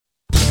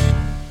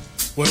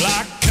Well,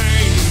 I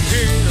came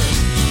here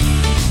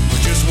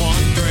with just one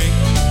drink,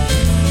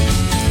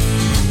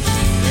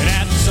 and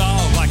that's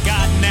all I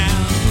got now,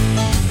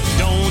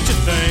 don't you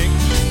think?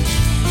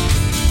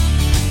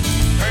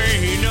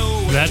 Hey,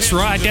 no. That's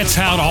right. That's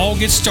how it all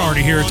gets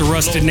started here at the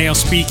Rusted Nail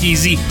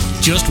Speakeasy.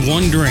 Just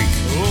one drink.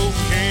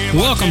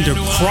 Welcome to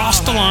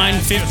Cross the Line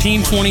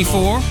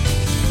 1524.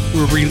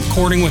 We're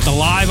recording with a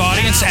live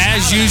audience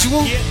as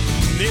usual.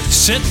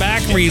 Sit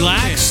back,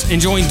 relax, and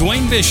join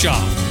Dwayne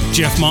Bischoff,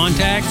 Jeff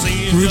Montag,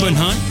 Reuben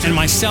Hunt, and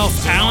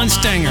myself, Alan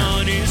Stenger,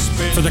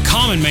 for the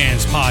Common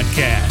Man's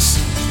Podcast.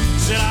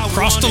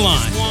 Cross the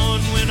Line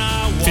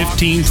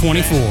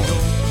 1524.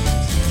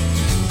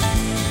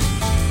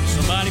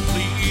 Somebody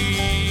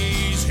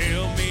please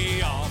help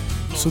me off.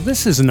 So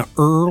this is an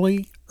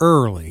early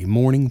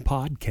morning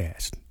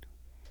podcast.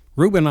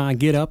 Reuben and I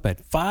get up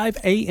at 5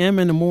 a.m.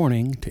 in the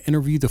morning to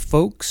interview the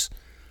folks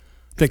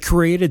that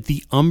created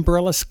the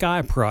Umbrella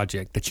Sky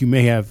Project that you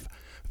may have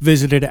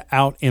visited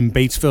out in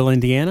Batesville,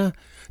 Indiana.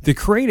 The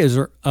creators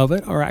of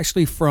it are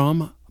actually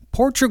from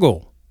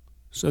Portugal,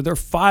 so they're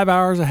 5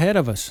 hours ahead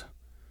of us.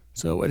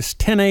 So it's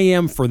 10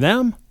 a.m. for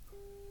them,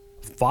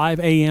 5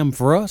 a.m.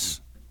 for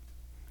us.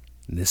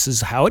 This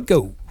is how it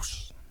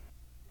goes.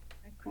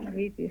 I can't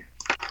read this.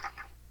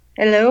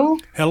 Hello?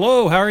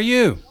 Hello, how are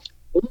you?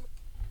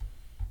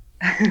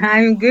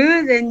 I'm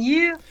good, and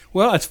you?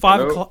 Well, it's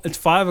 5 o'clock. It's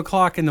 5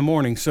 o'clock in the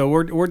morning, so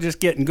we're just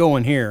getting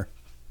going here.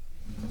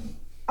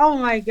 Oh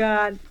my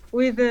God!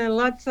 With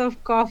lots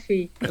of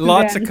coffee.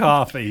 Lots of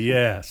coffee.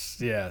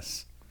 Yes.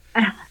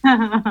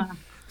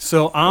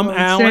 So I'm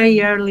Alan. It's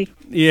very early.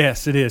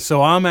 Yes, it is.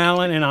 So I'm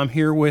Alan, and I'm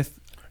here with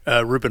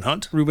Reuben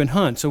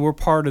Hunt. So we're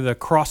part of the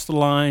Cross the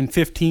Line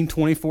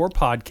 1524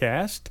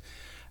 podcast.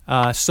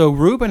 So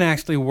Reuben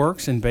actually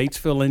works in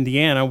Batesville,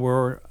 Indiana,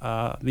 where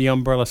the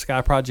Umbrella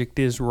Sky Project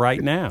is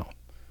right now.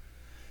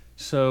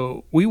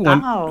 So we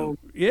wanted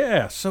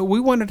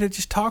to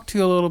just talk to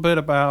you a little bit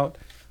about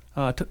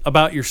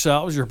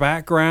yourselves, your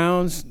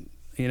backgrounds,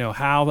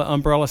 how the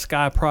Umbrella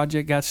Sky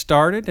Project got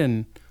started,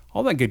 and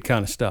all that good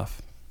kind of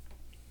stuff.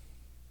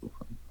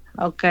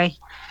 Okay.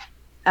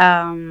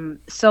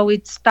 So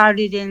it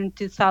started in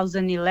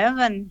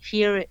 2011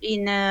 here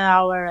in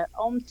our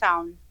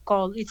hometown.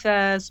 It's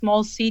a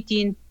small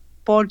city in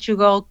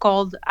Portugal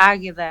called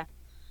Águeda.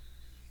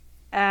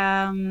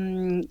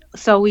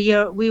 So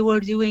we were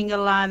doing a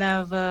lot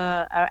of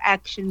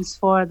actions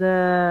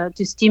to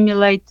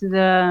stimulate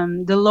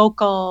the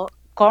local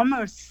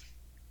commerce,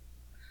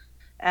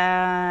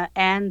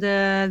 and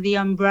the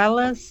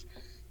umbrellas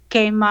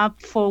came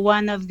up for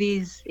one of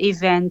these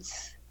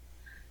events.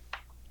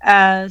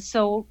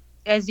 So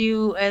as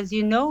you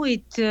know,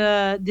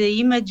 the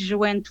image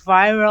went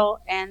viral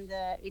and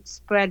it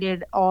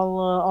spread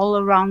all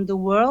around the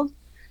world.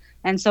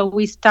 And so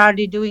we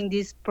started doing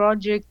these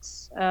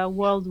projects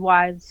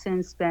worldwide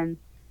since then.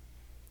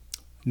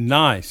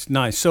 Nice.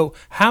 So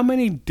how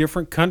many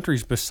different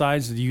countries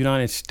besides the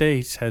United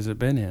States has it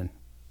been in?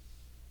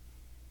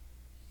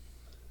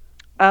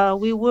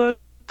 We work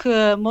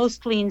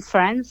mostly in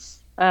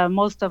France.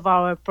 Most of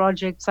our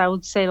projects, I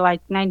would say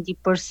like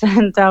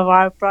 90% of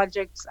our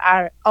projects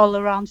are all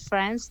around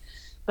France.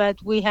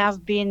 But we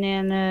have been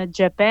in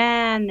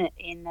Japan,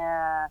 in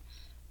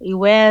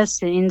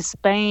US, in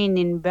Spain,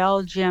 in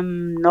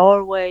Belgium,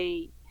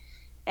 Norway,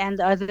 and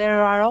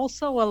there are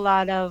also a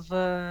lot of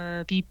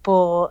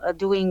people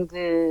doing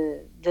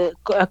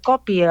a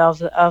copy of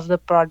the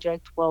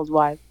project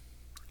worldwide.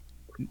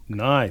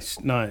 Nice.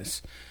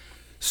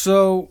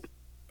 So,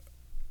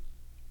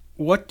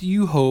 what do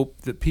you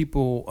hope that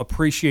people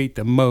appreciate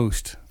the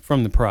most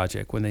from the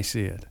project when they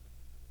see it?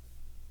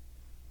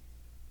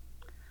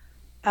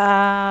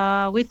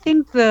 We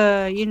think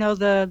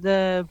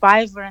the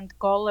vibrant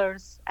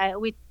colors.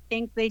 We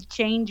think they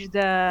change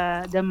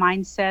the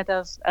mindset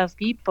of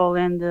people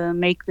and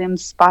make them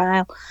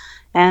smile,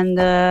 and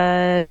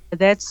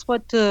that's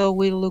what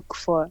we look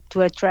for,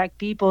 to attract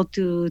people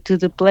to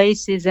the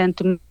places and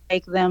to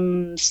make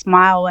them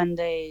smile when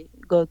they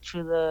go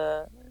through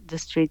the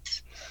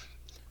streets.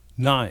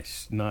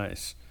 Nice.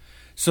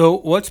 So,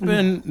 what's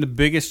been the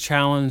biggest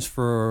challenge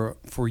for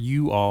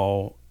you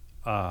all?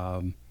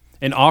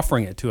 And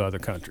offering it to other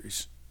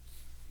countries.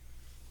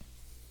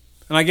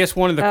 And I guess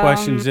one of the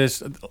questions is,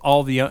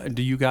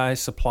 do you guys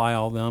supply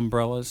all the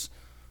umbrellas?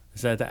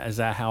 Is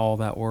that how all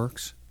that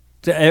works?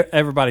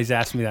 Everybody's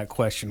asking me that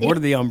question. Where do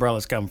the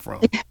umbrellas come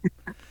from?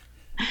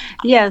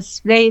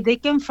 Yes, they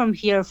come from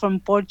here, from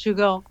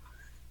Portugal,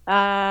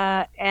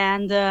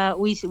 and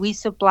we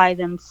supply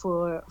them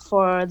for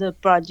the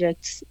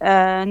projects.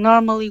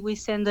 Normally, we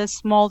send a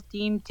small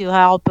team to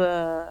help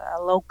a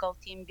local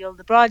team build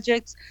the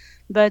projects.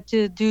 But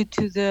due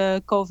to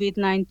the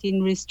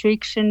COVID-19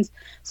 restrictions,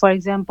 for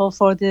example,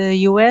 for the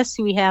US,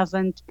 we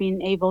haven't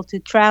been able to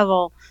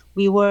travel.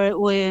 We were to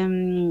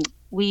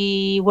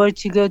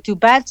go to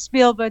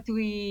Batesville, but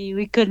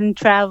we couldn't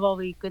travel.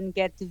 We couldn't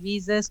get the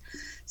visas.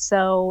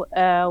 So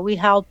we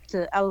helped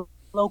a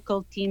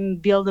local team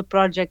build the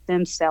project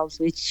themselves.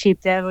 We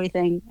shipped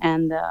everything,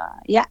 and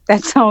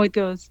that's how it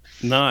goes.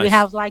 We Nice.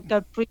 have like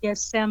a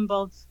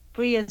pre-assembled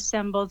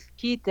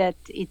kit that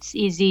it's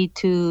easy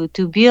to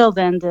build,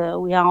 and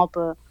we help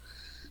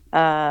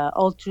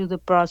all through the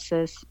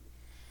process.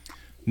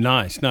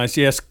 Nice, nice.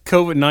 Yes,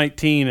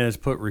 COVID-19 has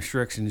put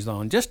restrictions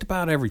on just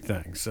about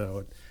everything,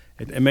 so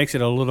it makes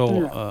it a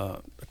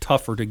little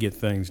tougher to get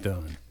things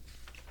done.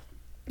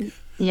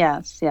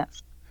 Yes,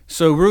 yes.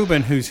 So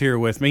Ruben, who's here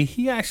with me,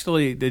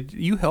 did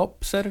you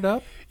help set it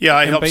up? Yeah,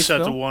 I helped Batesville?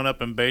 set the one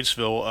up in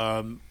Batesville.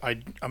 I'm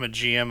a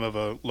GM of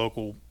a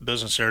local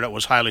business there that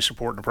was highly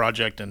supporting the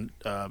project, and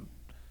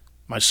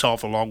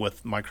myself, along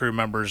with my crew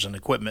members and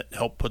equipment,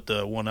 helped put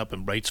the one up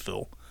in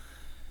Batesville.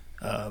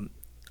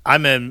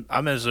 I'm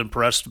as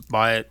impressed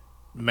by it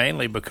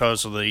mainly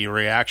because of the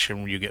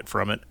reaction you get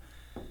from it,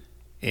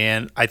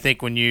 and I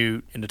think when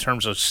you, in the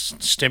terms of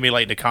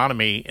stimulating the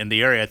economy in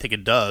the area, I think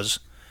it does.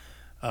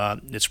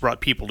 It's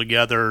brought people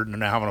together. They're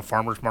now having a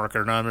farmers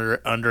market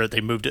under it.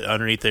 They moved it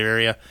underneath the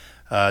area.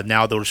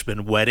 Now there's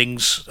been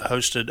weddings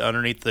hosted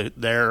underneath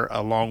there,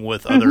 along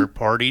with other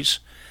parties.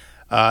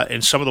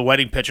 And some of the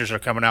wedding pictures are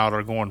coming out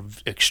are going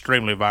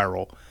extremely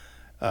viral.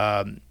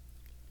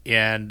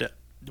 And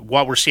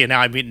what we're seeing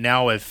now,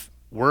 now if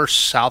we're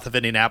south of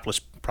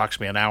Indianapolis,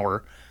 approximately an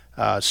hour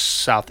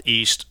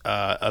southeast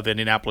of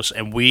Indianapolis,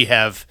 and we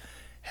have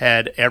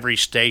had every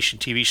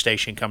TV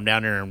station come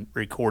down here and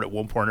record at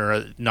one point or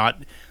other,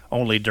 not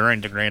only during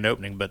the grand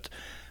opening, but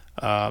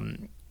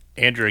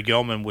Andrea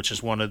Gilman, which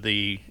is one of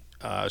the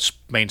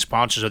main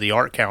sponsors of the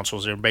art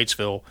councils there in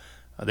Batesville,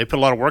 they put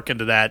a lot of work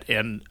into that,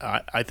 and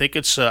I think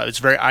it's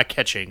very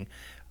eye-catching.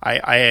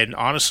 And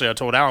honestly, I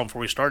told Alan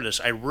before we started this,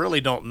 I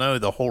really don't know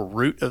the whole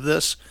root of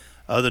this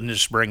other than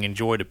just bringing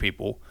joy to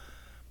people.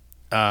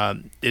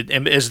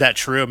 Is that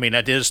true? I mean,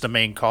 that is the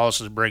main cause,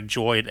 is to bring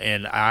joy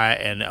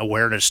and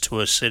awareness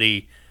to a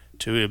city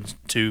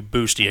to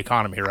boost the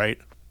economy, right?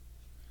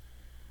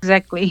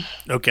 Exactly.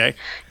 Okay.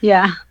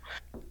 Yeah.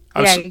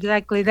 Yeah,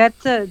 exactly. That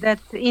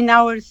in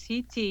our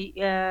city,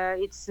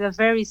 it's a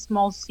very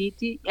small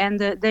city, and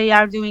they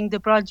are doing the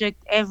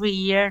project every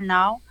year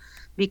now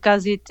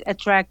because it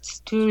attracts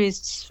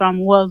tourists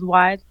from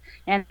worldwide.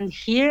 And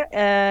here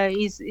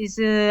is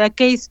a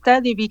case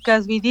study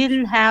because we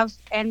didn't have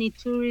any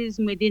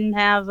tourism, we didn't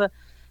have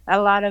a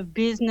lot of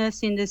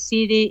business in the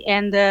city,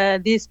 and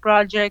this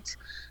project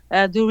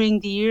during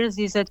the years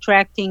is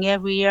attracting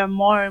every year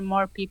more and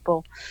more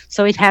people.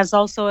 So it has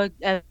also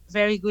a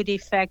very good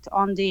effect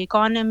on the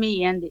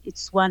economy, and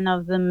it's one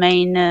of the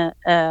main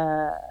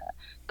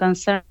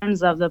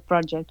concerns of the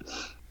project.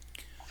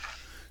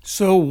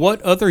 So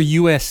what other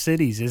U.S.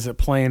 cities is it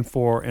planned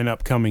for in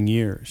upcoming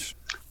years?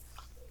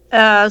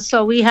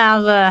 So we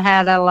have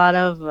had a lot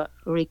of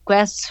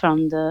requests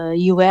from the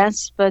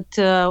U.S., but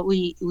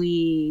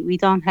we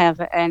don't have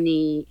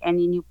any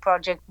new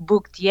project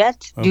booked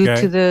yet due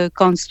to the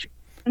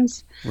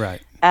constraints.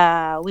 Right.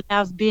 We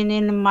have been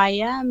in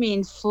Miami.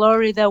 In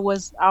Florida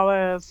was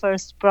our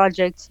first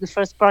project. The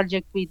first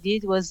project we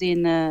did was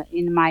in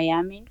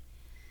Miami,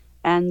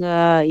 and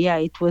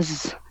it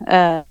was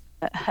a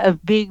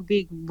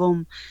big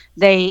boom.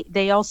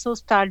 They also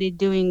started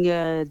doing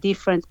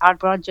different art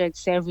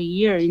projects every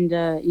year in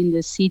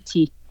the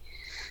city,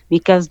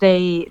 because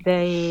they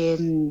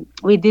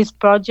with this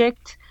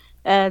project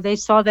they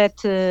saw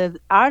that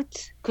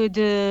art could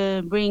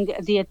bring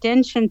the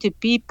attention to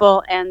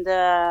people, and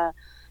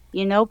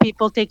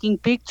people taking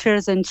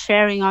pictures and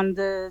sharing on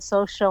the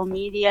social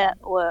media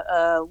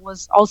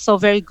was also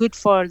very good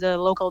for the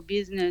local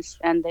business,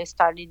 and they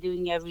started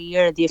doing every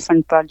year a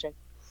different project.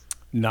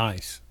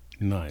 Nice.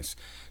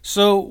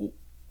 So,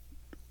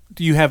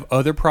 do you have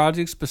other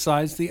projects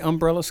besides the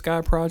Umbrella Sky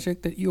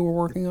project that you were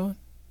working on?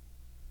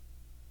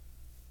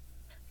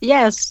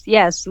 Yes.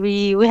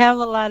 We have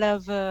a lot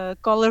of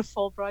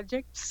colorful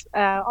projects,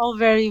 all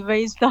very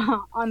based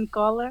on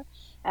color.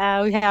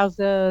 We have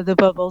the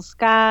bubble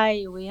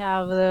sky. We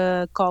have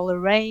the color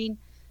rain.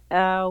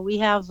 We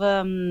have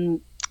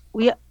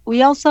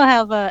we also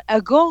have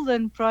a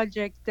golden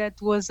project that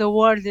was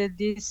awarded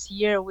this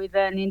year with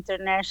an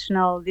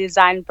international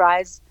design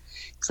prize.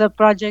 It's a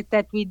project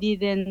that we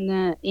did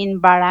in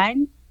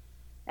Bahrain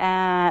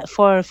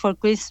for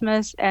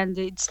Christmas, and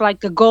it's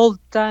like a gold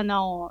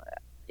tunnel.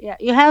 Yeah,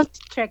 you have to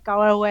check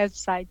our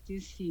website to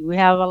see. We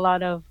have a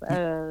lot of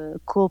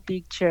cool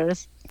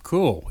pictures.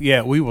 Cool.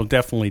 Yeah, we will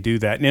definitely do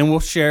that. And we'll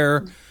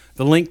share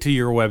the link to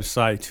your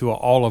website to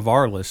all of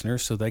our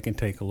listeners so they can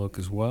take a look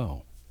as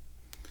well.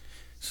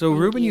 So,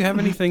 Ruben, you have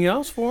anything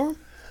else for them?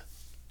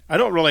 I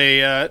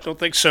don't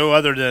think so,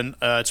 other than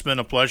it's been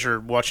a pleasure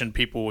watching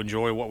people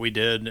enjoy what we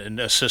did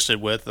and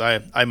assisted with.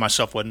 I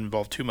myself wasn't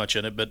involved too much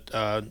in it, but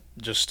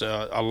just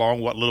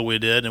along what little we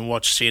did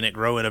and seeing it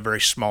grow in a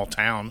very small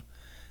town.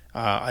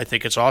 I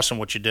think it's awesome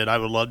what you did. I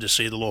would love to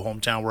see the little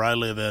hometown where I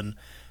live in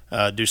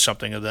do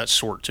something of that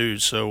sort too.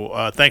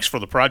 So thanks for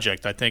the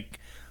project. I think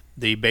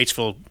the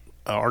Batesville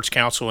Arts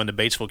Council and the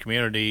Batesville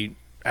community,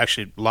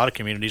 actually a lot of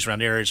communities around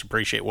the areas,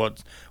 appreciate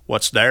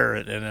what's there,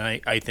 and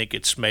I think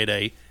it's made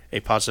a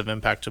positive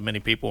impact to many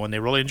people, and they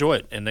really enjoy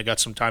it. And they got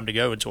some time to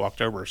go until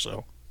October.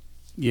 So,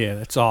 yeah,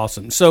 that's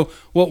awesome. So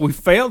what we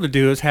failed to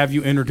do is have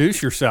you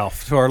introduce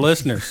yourself to our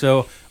listeners.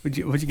 So would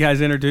you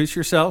guys introduce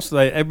yourselves so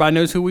that everybody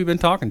knows who we've been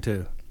talking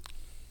to?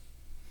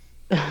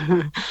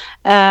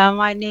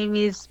 My name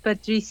is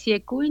Patricia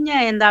Cunha,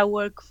 and I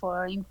work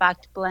for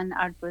Impact Plan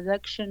Art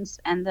Productions,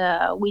 and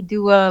we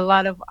do a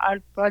lot of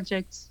art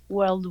projects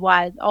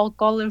worldwide, all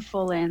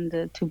colorful and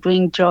to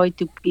bring joy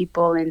to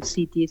people and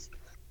cities.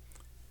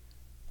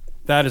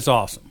 That is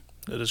awesome.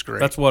 it is great.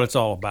 That's what it's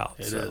all about.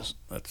 It is.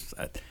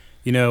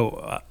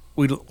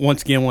 We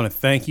once again want to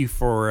thank you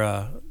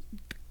for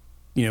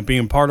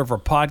being part of our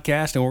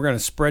podcast, and we're going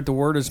to spread the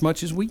word as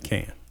much as we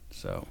can.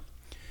 So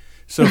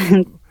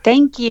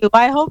thank you.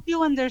 I hope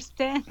you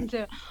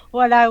understand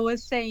what I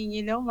was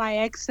saying. My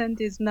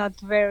accent is not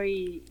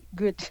very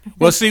good.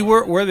 Well, see,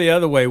 we're the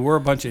other way. We're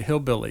a bunch of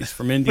hillbillies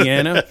from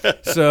Indiana,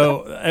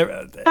 so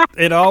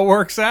it all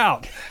works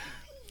out.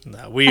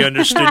 No, we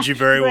understood you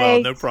very well.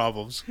 Great. No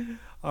problems.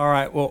 All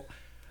right. Well,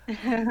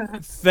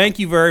 thank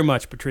you very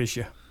much,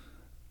 Patricia.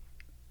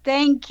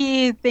 Thank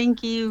you.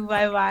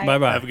 Bye-bye.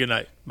 Bye-bye. Have a good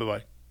night.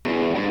 Bye-bye.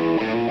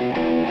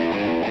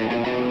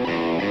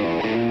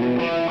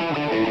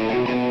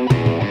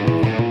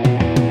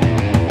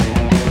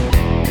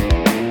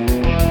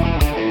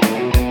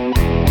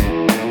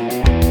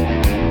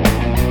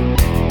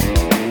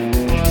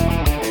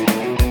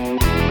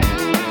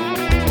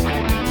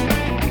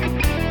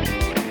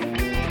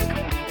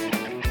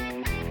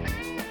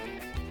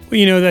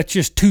 Well, that's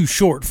just too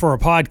short for a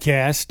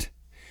podcast.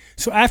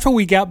 So after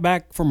we got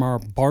back from our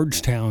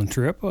Bardstown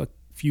trip a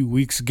few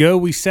weeks ago,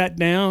 we sat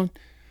down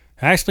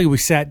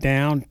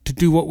to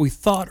do what we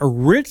thought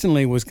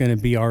originally was going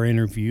to be our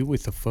interview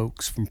with the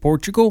folks from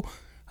Portugal.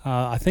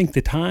 I think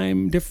the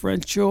time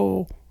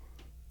differential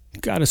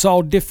got us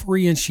all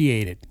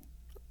differentiated.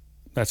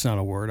 That's not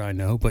a word, I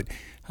know, but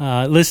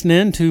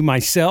listening to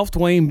myself,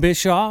 Dwayne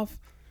Bischoff,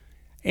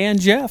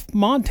 and Jeff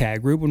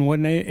Montag. Ruben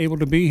wasn't able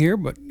to be here,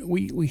 but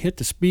we hit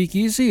the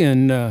speakeasy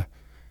and,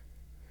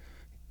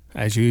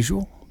 as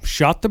usual,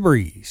 shot the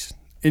breeze.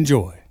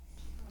 Enjoy.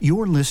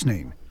 You're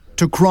listening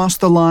to Cross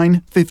the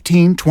Line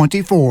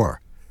 1524,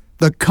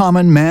 the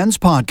Common Man's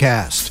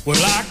Podcast. Well,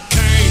 I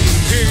came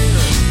here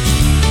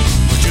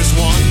with just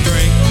one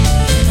drink,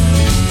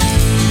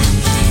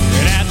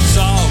 and that's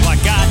all I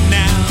got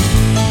now,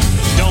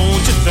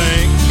 don't you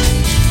think?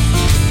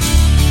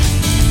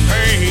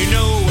 Hey,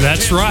 no.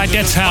 That's right.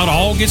 That's how it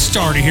all gets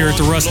started here at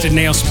the Rusted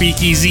Nail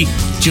Speakeasy.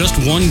 Just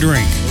one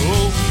drink.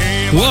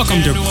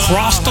 Welcome to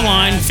Cross the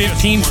Line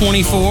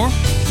 1524.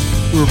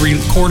 We're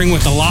recording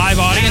with a live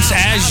audience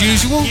as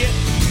usual.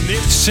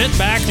 Sit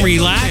back,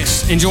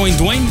 relax, and join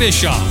Dwayne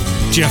Bischoff,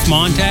 Jeff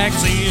Montag,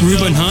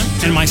 Ruben Hunt,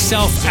 and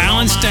myself,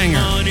 Alan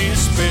Stenger,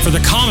 for the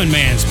Common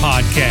Man's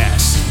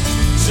Podcast.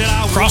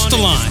 Cross the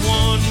Line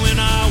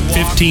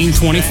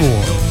 1524.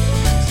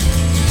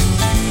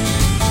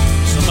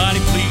 Somebody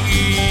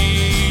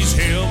please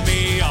help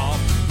me off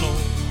the floor.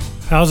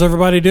 How's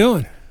everybody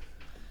doing?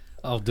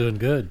 Oh, doing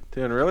good.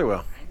 Doing really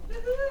well.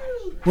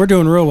 We're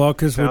doing real well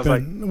because we've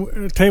Sounds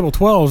been table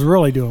 12 is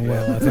really doing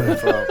well, I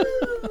think.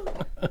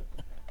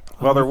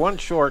 Well, they're one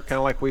short, kind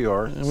of like we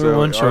are. We're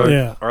one short.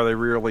 Yeah. Are they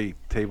really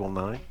table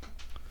 9?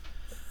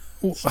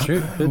 It's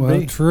true. Could Well,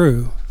 be.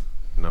 true.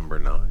 Number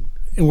 9.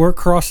 And we're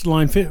cross the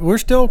line. We're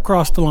still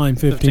cross the line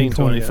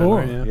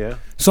 1524. Yeah. Yeah.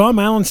 So I'm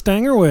Alan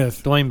Stenger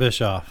with. Dwayne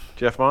Bischoff.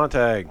 Jeff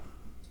Montag.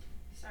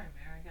 Sorry,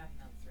 Mayor, I got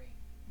another 3.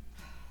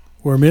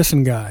 We're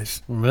missing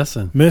guys. We're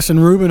missing. Missing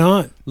Ruben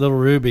Hunt. Little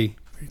Ruby.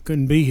 He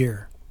couldn't be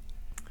here.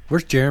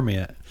 Where's Jeremy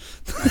at?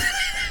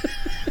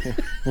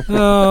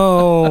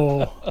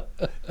 Oh,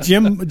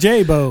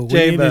 J-Bo.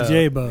 We need a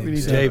J-Bo. We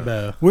need So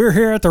J-Bo. we're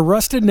here at the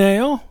Rusted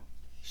Nail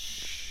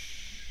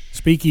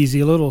Speakeasy,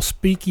 a little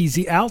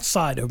speakeasy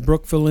outside of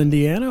Brookville,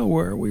 Indiana,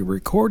 where we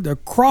record the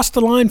Cross the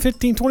Line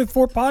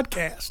 1524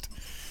 podcast.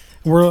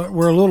 We're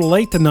a little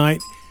late tonight.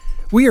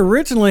 We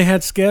originally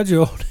had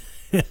scheduled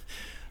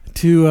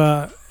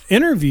to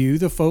interview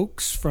the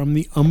folks from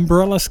the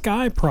Umbrella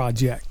Sky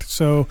Project.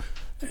 So,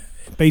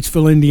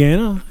 Batesville,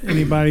 Indiana.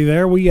 Anybody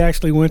there? We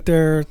actually went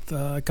there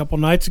a couple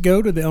nights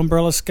ago to the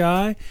Umbrella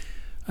Sky.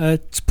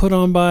 It's put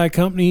on by a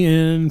company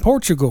in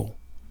Portugal.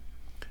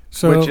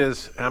 So Which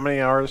is how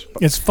many hours?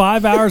 it's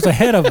 5 hours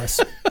ahead of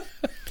us.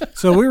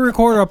 So we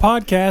recorded our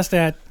podcast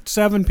at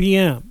 7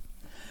 p.m.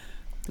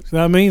 So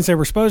that means they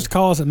were supposed to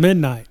call us at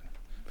midnight.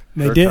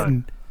 They Their didn't.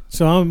 time.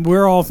 So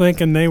we're all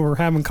thinking they were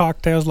having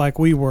cocktails like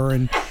we were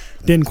and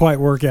didn't quite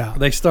work out.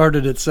 They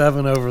started at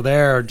 7 over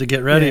there to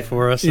get ready Yeah.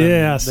 for us. And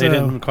Yeah, they so-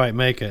 didn't quite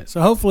make it.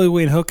 So hopefully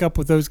we can hook up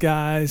with those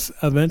guys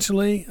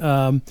eventually.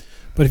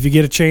 But if you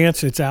get a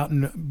chance, it's out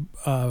in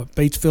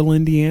Batesville,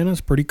 Indiana.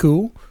 It's pretty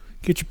cool.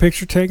 Get your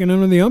picture taken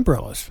under the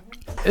umbrellas.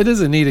 It is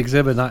a neat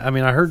exhibit. I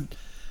mean, I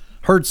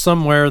heard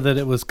somewhere that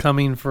it was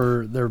coming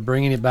they're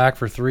bringing it back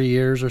for 3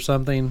 years or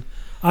something.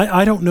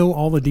 I don't know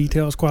all the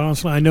details, quite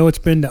honestly. I know it's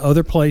been to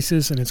other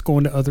places and it's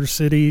going to other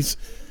cities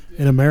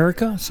in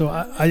America. So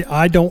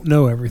I don't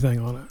know everything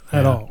on it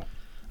at Yeah. all.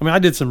 I mean, I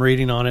did some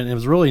reading on it, and it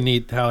was really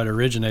neat how it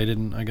originated,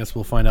 and I guess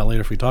we'll find out later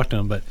if we talk to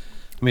them. But,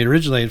 I mean, it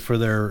originated for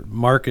their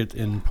market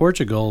in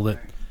Portugal that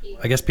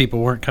I guess people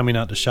weren't coming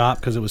out to shop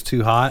because it was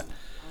too hot.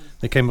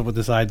 They came up with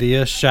this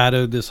idea,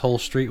 shadowed this whole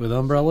street with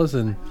umbrellas,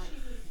 and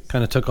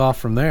kind of took off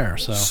from there.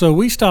 So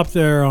we stopped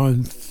there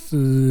on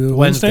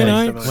Wednesday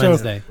night.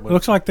 Wednesday. So it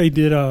looks like they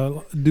did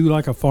do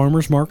like a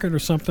farmer's market or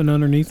something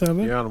underneath of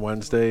it. Yeah, on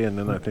Wednesday, and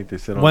then I think they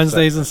said on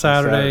Wednesdays and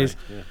Saturdays.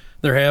 Saturday. Yeah.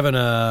 They're having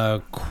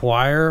a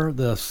choir.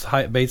 The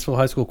Batesville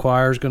High School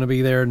Choir is going to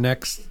be there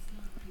next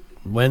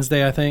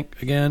Wednesday, I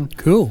think, again.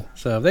 Cool.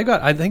 So they've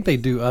got, I think they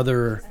do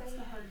other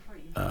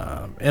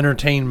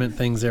entertainment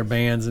things, their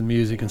bands and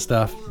music and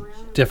stuff,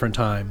 different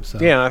times. So.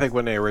 Yeah, and I think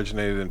when they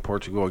originated in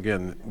Portugal,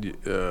 again,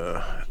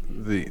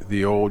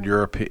 the old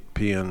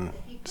European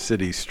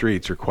city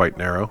streets are quite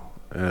narrow,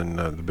 and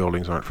the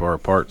buildings aren't far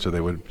apart, so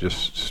they would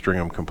just string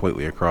them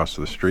completely across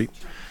the street.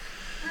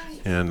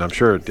 And I'm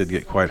sure it did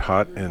get quite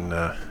hot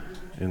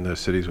in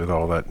those cities with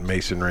all that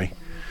masonry,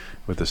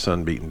 with the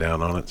sun beating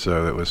down on it.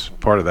 So it was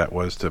part of that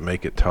was to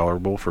make it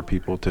tolerable for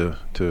people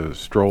to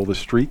stroll the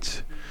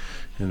streets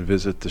and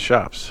visit the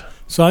shops.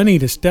 So I need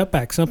to step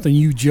back. Something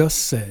you just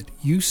said.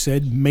 You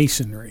said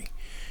masonry.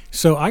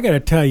 So I got to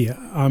tell you,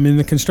 I'm in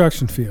the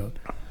construction field.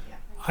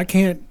 I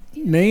can't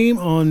name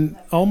on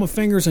all my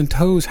fingers and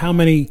toes how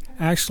many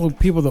actual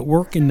people that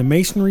work in the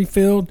masonry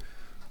field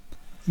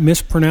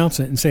mispronounce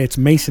it and say it's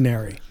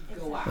masonry.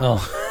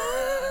 Oh.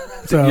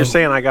 So you're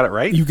saying I got it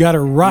right? You got it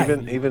right.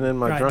 Even in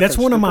my right. drunken That's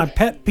one of my stupor?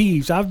 pet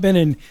peeves. I've been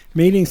in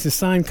meetings to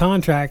sign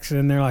contracts,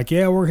 and they're like,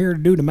 yeah, we're here to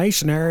do the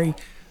masonry.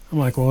 I'm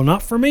like, well,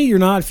 not for me. You're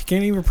not if you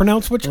can't even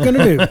pronounce what you're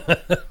going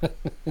to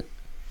do.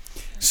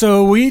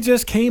 So we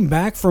just came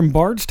back from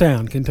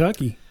Bardstown,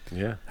 Kentucky.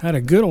 Yeah. Had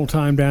a good old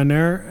time down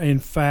there. In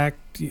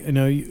fact,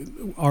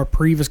 our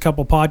previous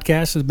couple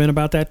podcasts has been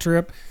about that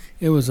trip.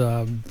 It was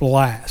a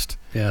blast.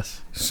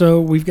 Yes.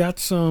 So we've got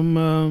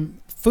some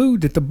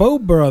food that the Bow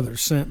Brothers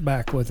sent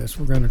back with us.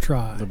 We're going to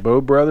try. The Bow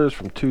Brothers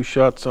from Two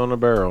Shots on a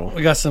Barrel.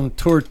 We got some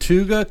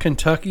Tortuga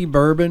Kentucky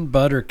bourbon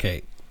butter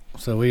cake.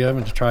 So we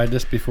haven't tried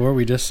this before.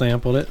 We just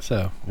sampled it.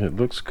 So it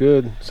looks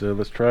good. So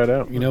let's try it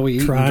out. We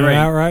eat Trying and it drink.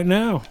 out right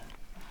now.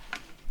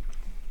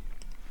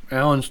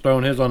 Alan's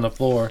throwing his on the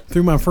floor.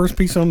 Threw my first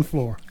piece on the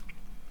floor.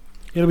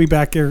 It'll be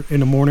back there in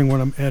the morning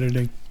when I'm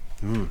editing.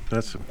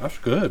 That's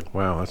good.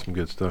 Wow, that's some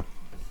good stuff.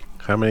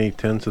 How many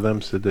tens of them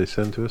did they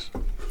send to us?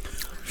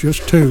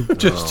 Just two.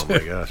 Oh my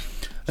gosh.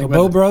 So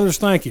Bow Brothers,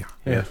 thank you.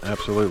 Yeah,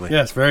 absolutely.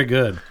 Yes, very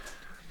good.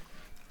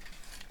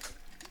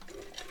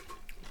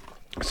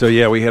 So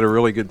yeah, we had a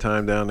really good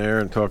time down there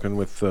and talking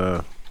with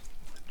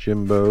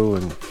Jimbo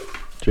and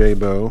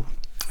J-Bo.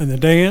 And the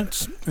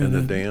dance. And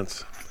the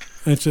dance.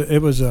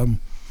 It was a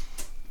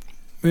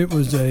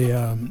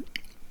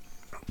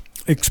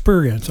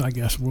experience, I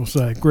guess we'll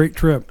say. Great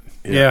trip.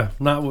 Yeah.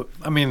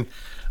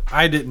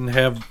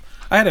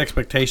 I had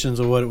expectations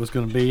of what it was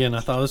going to be, and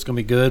I thought it was going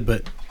to be good,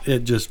 but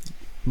it just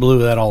blew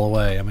that all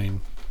away. I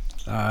mean,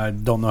 I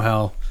don't know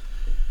how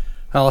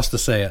else to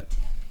say it.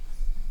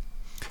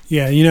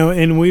 Yeah,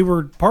 and we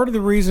were part of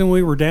the reason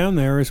we were down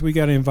there is we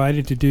got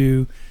invited to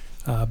do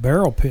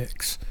barrel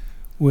picks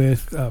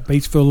with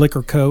Batesville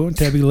Liquor Co. and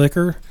Tebby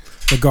Liquor,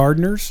 the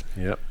Gardeners.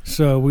 Yep.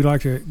 So we'd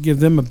like to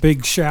give them a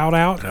big shout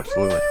out.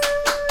 Absolutely.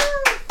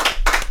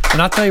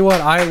 And I'll tell you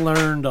what, I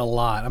learned a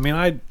lot. I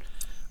mean,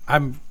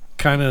 I'm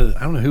kind of,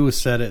 I don't know who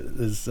said it,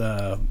 is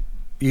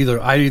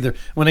either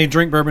when they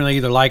drink bourbon, they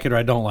either like it or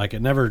I don't like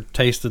it. Never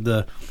tasted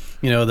the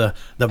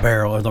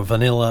barrel or the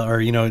vanilla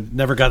or,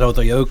 never got out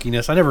the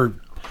oakiness. I never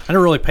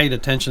really paid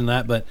attention to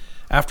that, but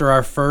after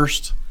our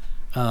first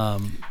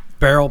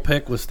barrel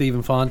pick with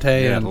Stephen Fonte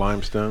and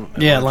Limestone.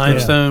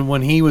 Limestone,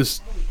 when he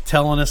was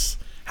telling us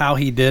how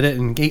he did it,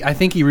 and I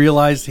think he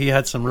realized he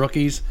had some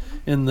rookies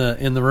in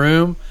the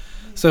room,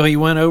 so he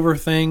went over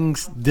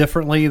things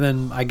differently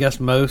than I guess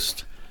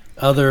most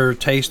other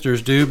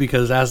tasters do,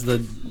 because as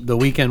the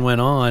weekend went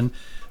on,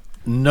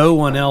 no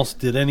one else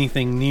did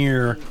anything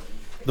near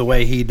the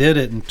way he did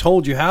it and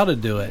told you how to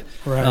do it.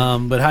 Right.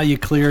 But how you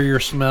clear your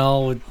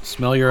smell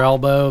your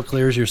elbow,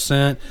 clears your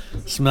scent,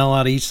 smell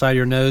out of each side of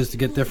your nose to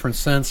get different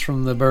scents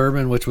from the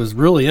bourbon, which was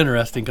really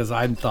interesting because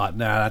I thought,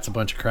 that's a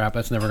bunch of crap.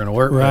 That's never going to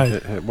work. Right.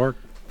 It worked.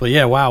 But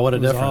yeah, wow, what a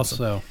It was difference.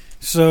 awesome.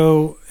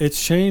 So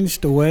it's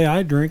changed the way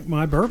I drink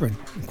my bourbon,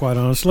 quite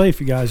honestly.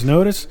 If you guys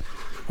notice,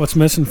 what's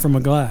missing from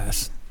a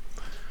glass?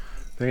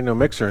 There ain't no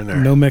mixer in there.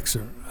 No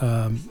mixer.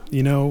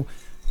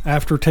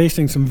 After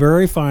tasting some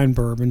very fine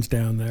bourbons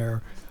down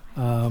there,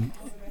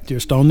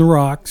 just on the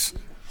rocks,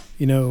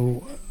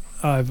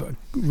 I've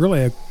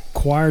really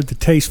acquired the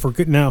taste for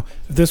good. Now,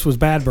 if this was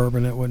bad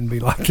bourbon, it wouldn't be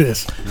like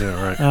this.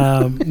 Yeah,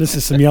 right. This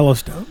is some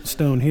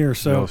Yellowstone here.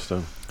 So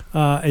Yellowstone.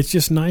 it's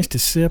just nice to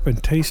sip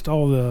and taste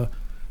all the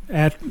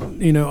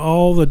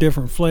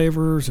different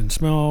flavors and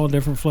smell all the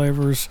different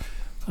flavors.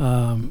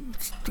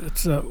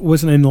 It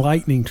was an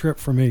enlightening trip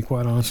for me,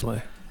 quite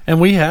honestly. And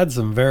we had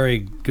some very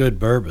good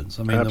bourbons.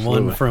 I mean,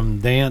 Absolutely. the one from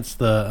Dance,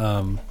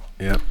 the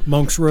Yep.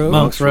 Monk's Road.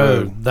 Monk's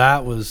Road,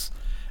 that was,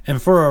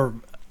 and for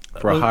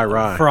For a high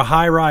rye. For a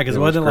high rye, because It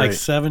it was wasn't like great.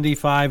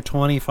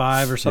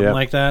 75-25 or something Yep,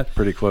 like that.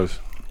 Pretty close.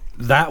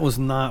 That was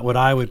not what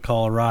I would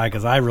call a rye,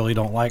 because I really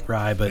don't like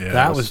rye, but Yeah,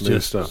 that it was was smooth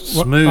just stuff.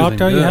 smooth. I'll and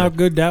tell you good. how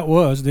good that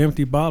was. The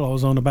empty bottle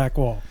was on the back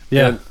wall.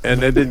 Yeah.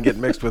 And it didn't get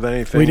mixed with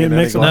anything. We didn't in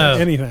any mix it glass.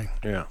 with anything.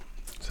 Yeah.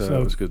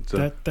 So it was good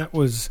stuff. That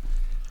was.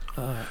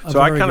 So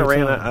I kind of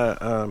ran.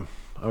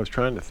 I was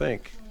trying to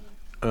think.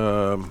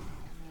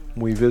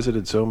 We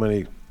visited so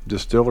many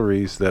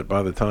distilleries that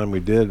by the time we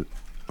did,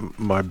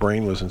 my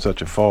brain was in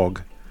such a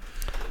fog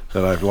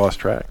that I've lost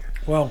track.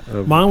 Well,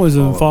 of mine was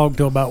all in of fog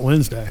till about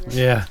Wednesday.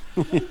 Yeah.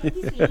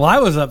 Well, I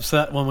was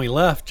upset when we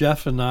left.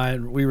 Jeff and I,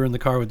 we were in the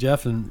car with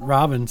Jeff and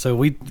Robin, so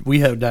we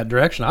headed that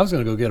direction. I was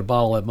going to go get a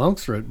bottle at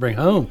Monk's to bring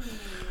home.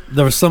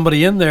 There was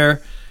somebody in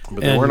there.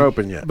 But they weren't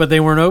open yet. But they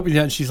weren't open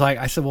yet. And she's like,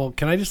 I said, well,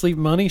 can I just leave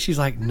money? She's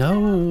like,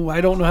 no,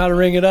 I don't know how to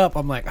ring it up.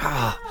 I'm like,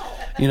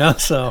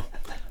 so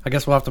I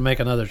guess we'll have to make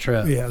another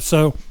trip. Yeah.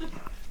 So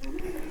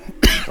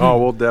Oh,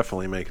 we'll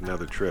definitely make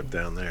another trip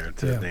down there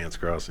to Yeah. Dance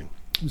Crossing.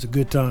 it was a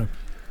good time.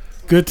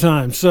 Good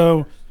time.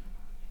 So,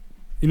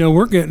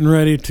 we're getting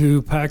ready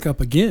to pack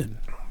up again.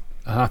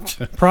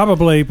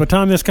 Probably by the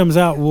time this comes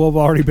out, we'll have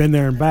already been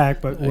there and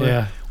back. But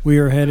we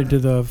are headed to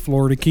the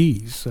Florida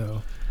Keys.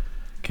 So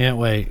Can't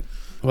wait.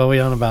 Well, we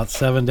on about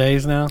 7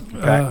 days now?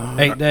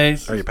 8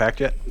 days? Are you packed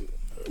yet?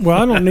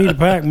 well, I don't need to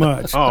pack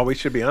much. Oh, we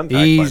should be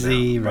unpacked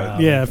Easy, by now.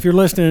 Rob. Yeah, if you're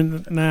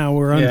listening now,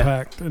 we're Yeah.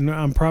 unpacked, and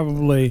I'm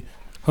probably,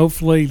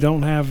 hopefully,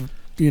 don't have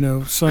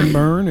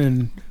sunburn,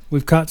 and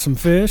we've caught some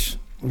fish,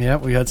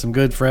 Yep, we had some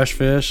good fresh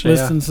fish.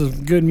 listened to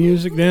some good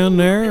music down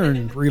there,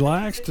 and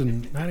relaxed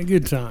and had a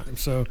good time.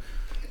 So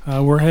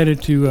we're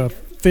headed to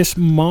Fish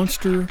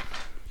Monster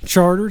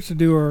Charter to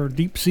do our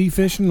deep sea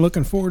fishing.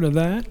 Looking forward to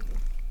that.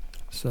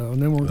 So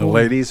and then we're The going.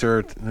 ladies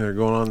they're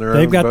going on their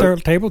They've own got boat. their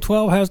Table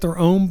 12 has their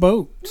own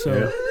boat.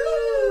 So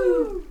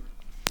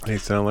They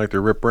sound like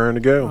they're rip raring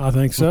to go. I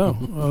think so.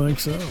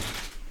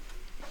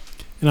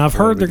 And I've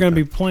heard they're going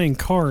to be playing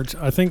cards.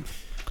 I think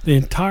the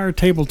entire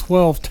Table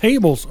 12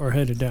 tables are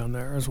headed down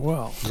there as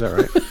well. Is that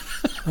right?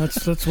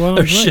 That's what They're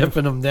I'm saying.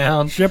 shipping them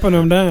down. Shipping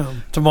them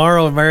down.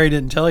 Tomorrow, Mary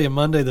didn't tell you,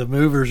 Monday the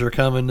movers are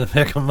coming to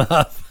pick them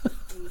up.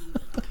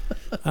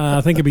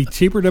 I think it'd be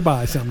cheaper to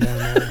buy some down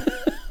there.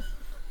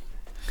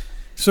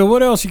 So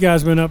what else you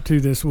guys been up to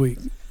this week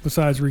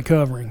besides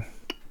recovering?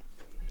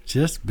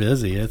 Just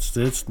busy.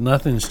 It's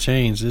nothing's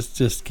changed. It's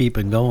just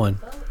keeping going.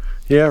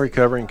 Yeah,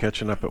 recovering,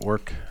 catching up at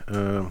work.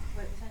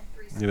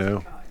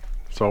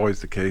 It's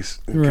always the case.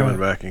 Right. Coming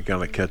back and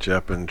kind of catch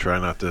up and try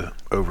not to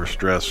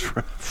overstress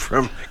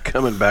from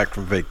coming back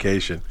from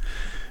vacation.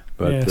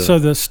 But So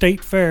the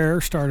state fair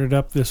started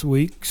up this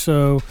week.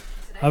 So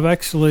I've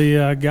actually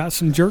got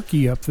some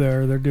jerky up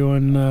there. They're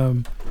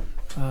doing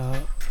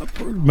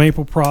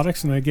maple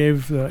products, and they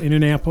gave the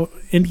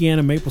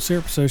Indiana Maple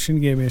Syrup Association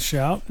gave me a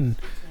shout, and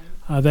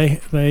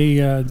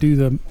they do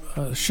the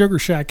Sugar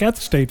Shack at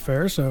the state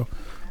fair. So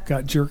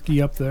got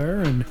jerky up there,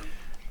 and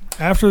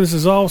after this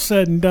is all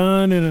said and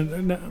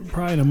done,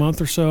 probably in a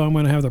month or so, I'm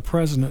going to have the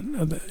president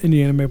of the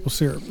Indiana Maple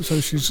Syrup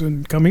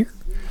Association come here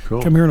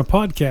on a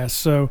podcast.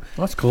 So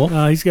That's cool.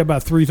 he's got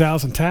about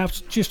 3,000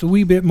 taps, just a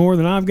wee bit more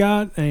than I've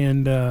got,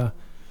 and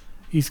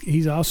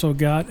he's also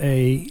got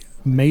a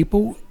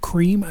maple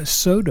cream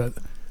soda.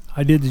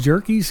 I did the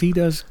jerkies. He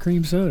does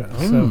cream soda.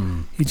 So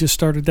he just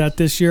started that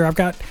this year. I've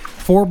got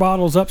 4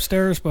 bottles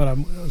upstairs, but I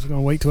was going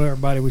to wait till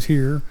everybody was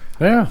here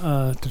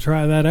to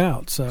try that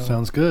out. So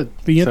Sounds good.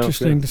 be Sounds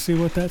interesting good. to see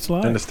what that's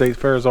like. and the state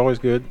fair is always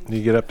good.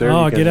 You get up there.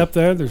 Oh, you can- get up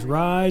there. There's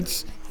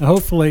rides. And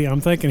hopefully,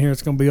 I'm thinking here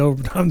it's going to be over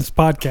by the time this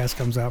podcast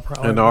comes out.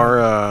 Probably. And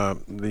our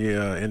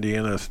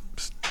Indiana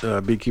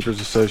Beekeepers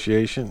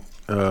Association,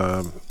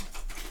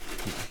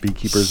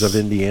 Beekeepers of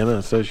Indiana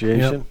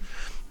Association,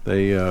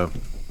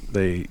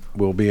 they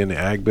will be in the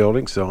ag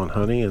building selling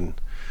honey and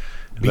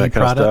Bee that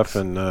kind products.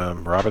 of stuff.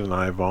 And Robin and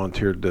I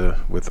volunteered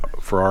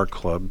for our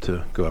club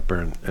to go up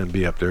there and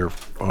be up there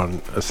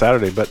on a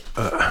Saturday. But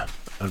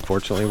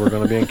unfortunately, we're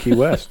going to be in Key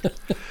West,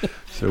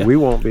 so we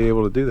won't be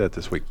able to do that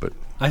this week. But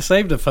I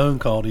saved a phone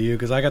call to you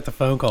because I got the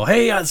phone call.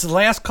 Hey, it's the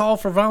last call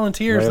for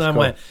volunteers. Last and I call.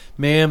 went,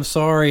 ma'am,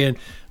 sorry. And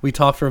we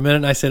talked for a minute,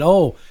 and I said,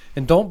 oh,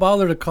 and don't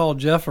bother to call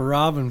Jeff or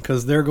Robin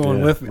because they're going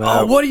Yeah, with me.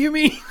 no. Oh, what do you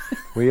mean?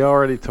 we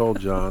already told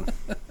John.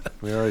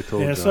 Yeah,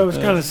 John. so it's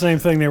kind of the same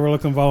thing. They were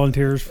looking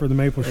volunteers for the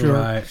Maple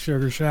Right.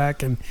 Sugar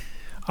Shack, and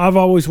I've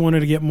always wanted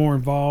to get more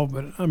involved.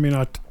 But I mean,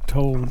 I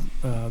told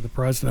the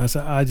president, I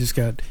said, I just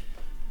got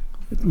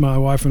my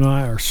wife and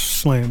I are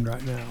slammed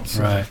right now.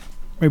 So Right.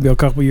 maybe a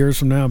couple years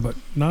from now, but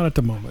not at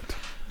the moment.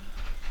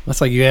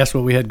 That's like you asked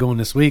what we had going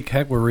this week.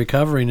 Heck, we're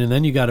recovering, and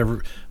then you got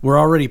to. We're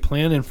already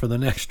planning for the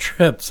next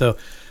trip, so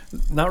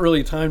not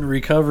really time to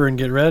recover and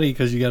get ready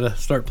because you got to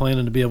start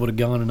planning to be able to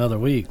go in another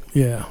week.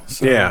 Yeah.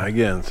 So, Yeah,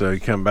 again, so you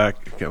come back.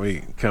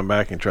 We come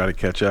back and try to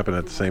catch up, and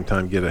at the same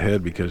time get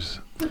ahead because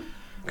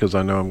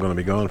I know I'm going to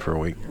be gone for a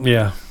week.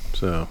 Yeah.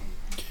 So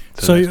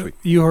So next week.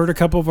 you heard a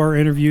couple of our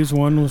interviews.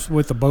 One was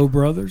with the Bow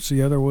brothers.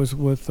 The other was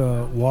with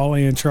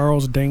Wally and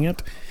Charles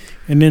Dant,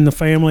 and then the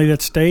family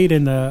that stayed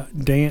in the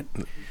Dant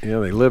Yeah,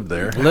 they lived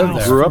there. Lived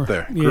there. Grew up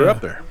there. Grew Yeah.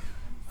 up there.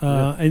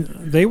 And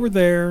they were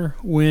there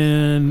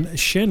when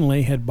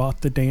Shenley had bought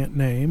the Dant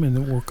name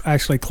and were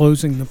actually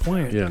closing the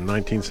plant. Yeah, in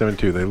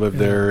 1972. They lived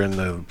there in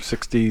the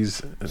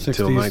 60s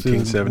until 60s,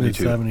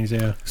 1972. mid-70s,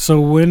 yeah. So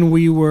when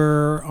we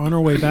were on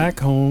our way back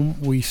home,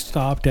 we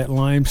stopped at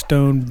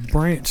Limestone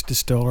Branch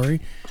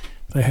Distillery.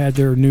 They had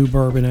their new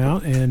bourbon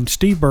out, and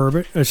Steve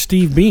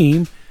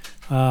Beam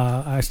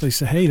actually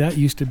said, "Hey, that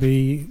used to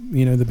be,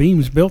 the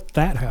Beams built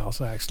that house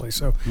actually."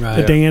 So Right.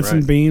 the Dance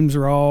and right. Beams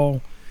are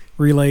all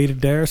related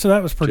there. So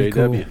that was pretty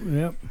JW. cool.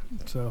 Yep.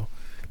 So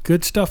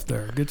good stuff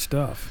there. Good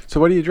stuff. So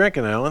what are you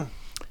drinking, Alan?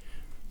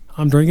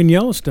 I'm drinking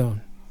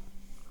Yellowstone.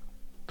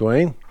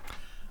 Dwayne?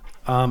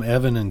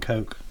 Evan and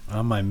Coke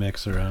on my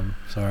mixer. I'm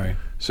sorry.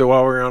 So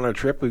while we were on our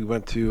trip, we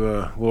went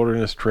to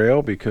Wilderness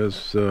Trail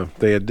because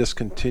they had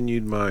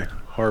discontinued my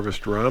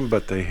Harvest rum,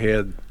 but they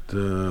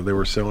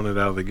were selling it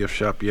out of the gift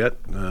shop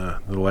yet, the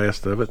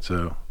last of it.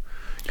 So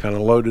kind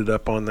of loaded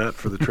up on that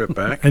for the trip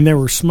back. And they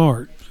were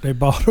smart. They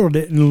bottled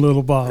it in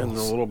little bottles. In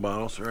the little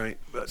bottles, right.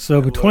 But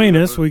So between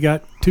us, we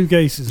got 2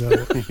 cases of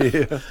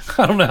it. yeah.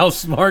 I don't know how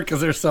smart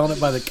because they're selling it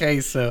by the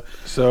case.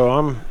 So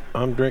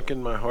I'm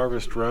drinking my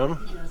Harvest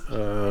rum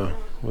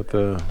with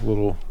a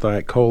little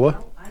Diet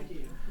Cola,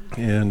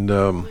 and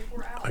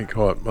I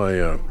call it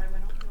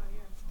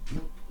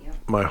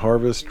my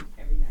Harvest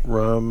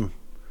rum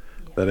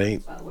that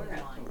ain't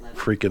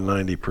freaking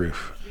 90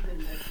 proof.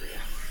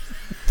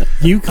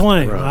 You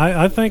claim. Right.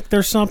 I think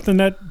there's something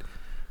that,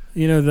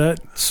 that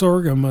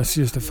sorghum must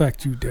just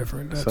affect you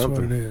different. That's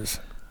Something. what it is.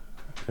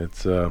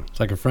 It's it's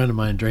like a friend of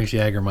mine drinks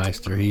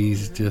Jägermeister.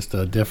 He's just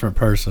a different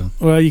person.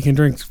 Well, you can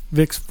drink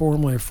Vicks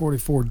Formula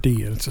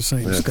 44D, and it's the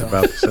same it's stuff.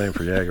 about the same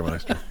for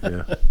Jägermeister.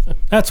 Yeah.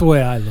 That's the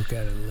way I look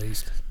at it, at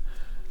least.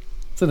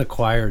 It's an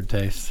acquired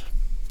taste.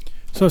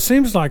 So it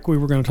seems like we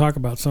were going to talk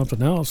about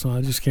something else, and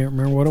I just can't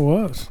remember what it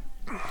was.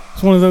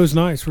 It's one of those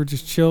nights. We're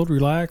just chilled,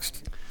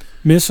 relaxed.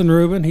 Missing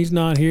Ruben. He's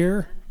not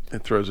here.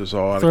 It throws us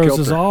all out of Throws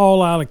kilter. us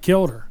all out of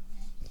kilter.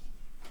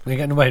 We ain't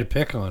got nobody to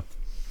pick on.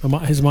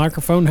 His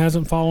microphone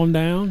hasn't fallen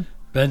down.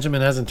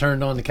 Benjamin hasn't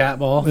turned on the cat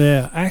ball.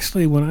 Yeah,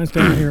 actually, when I was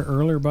down here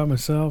earlier by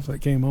myself,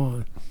 it came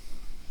on.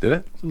 Did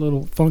it? It's a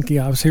little funky.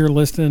 I was here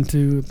listening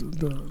to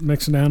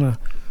mixing down a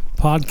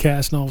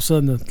podcast, and all of a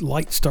sudden the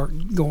lights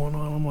start going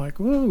on. I'm like,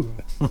 whoa.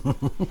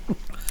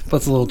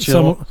 Puts a little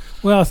chill.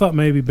 I thought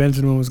maybe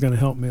Benjamin was going to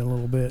help me a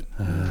little bit.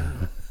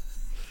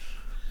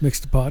 Mix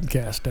the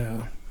podcast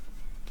down.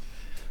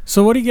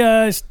 So what do you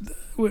guys,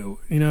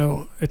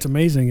 it's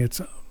amazing. It's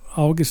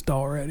August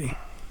already.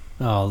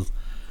 Oh,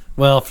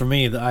 well, for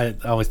me, I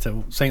always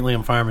tell St.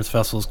 Liam Fireman's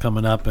Festival is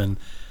coming up, and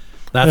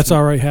That's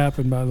already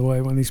happened, by the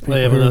way, when these people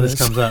even hear though this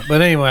comes up.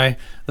 But anyway,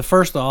 the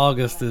 1st of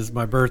August is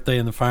my birthday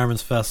and the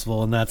Fireman's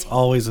Festival, and that's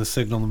always a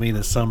signal to me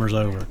that summer's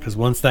over. Because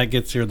once that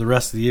gets here, the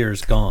rest of the year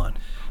is gone.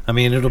 I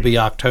mean, it'll be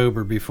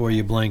October before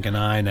you blink an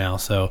eye now.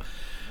 So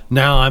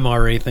now I'm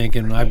already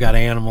thinking I've got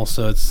animals,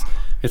 so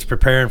it's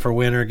preparing for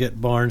winter, get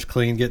barns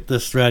clean, get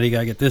this ready,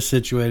 gotta get this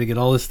situated, get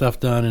all this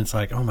stuff done, and it's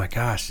like, oh my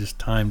gosh,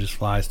 time just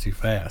flies too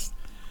fast.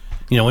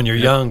 When you're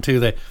young too,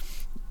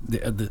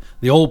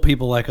 the old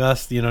people like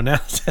us, now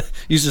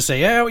used to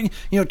say,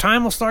 yeah,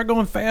 time will start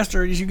going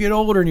faster as you get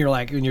older, and you're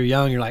like, when you're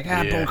young, you're like,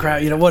 bull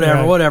crap,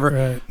 whatever.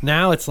 Right.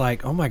 Now it's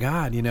like, oh my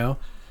God,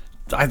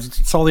 I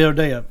saw the other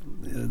day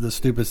the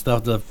stupid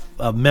stuff.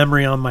 The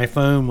memory on my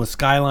phone with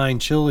Skyline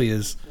Chili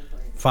is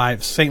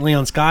St.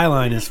 Leon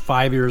Skyline is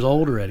 5 years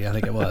old already, I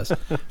think it was.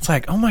 It's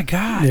like, oh my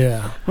God.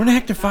 Yeah. Where the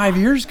heck did 5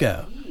 years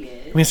go? I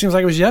mean, it seems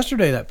like it was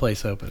yesterday that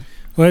place opened.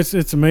 Well,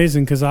 it's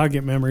amazing because I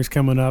get memories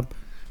coming up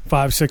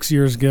 5-6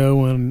 years ago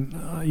when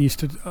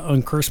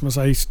on Christmas,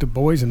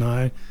 boys and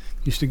I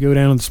used to go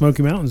down to the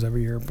Smoky Mountains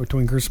every year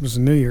between Christmas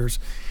and New Year's,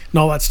 and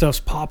all that stuff's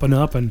popping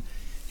up, and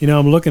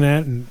I'm looking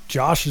at it, and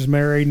Josh is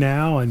married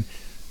now, and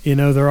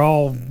they're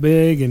all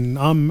big, and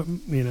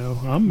I'm married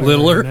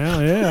Littler. now.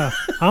 Yeah,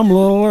 I'm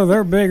littler.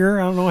 They're bigger.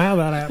 I don't know how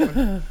that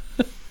happened.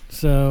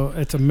 So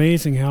it's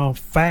amazing how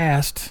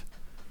fast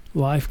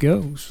life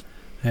goes.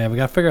 Yeah, we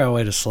got to figure out a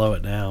way to slow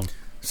it down.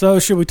 So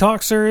should we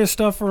talk serious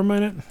stuff for a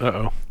minute?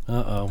 Uh-oh.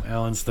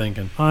 Alan's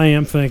thinking. I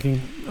am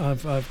thinking.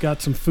 I've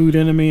got some food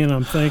into me, and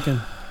I'm thinking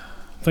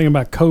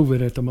about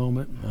COVID at the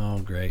moment. Oh,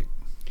 great.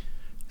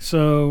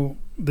 So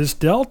this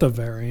Delta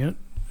variant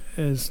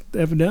is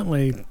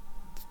evidently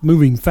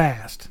moving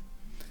fast.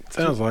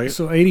 Sounds like it.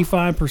 So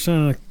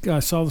 85%, I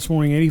saw this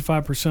morning,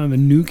 85% of the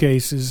new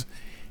cases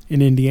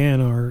in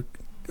Indiana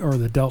are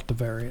the Delta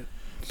variant.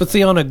 But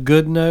see, on a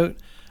good note,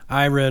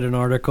 I read an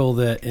article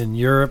that in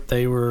Europe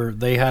they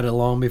had it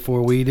long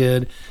before we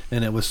did,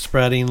 and it was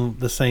spreading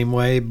the same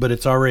way, but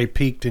it's already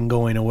peaked and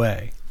going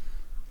away.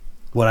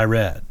 What I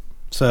read.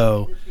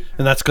 So,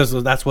 and that's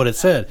because that's what it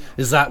said.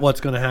 Is that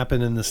what's going to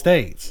happen in the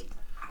States?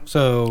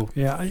 So,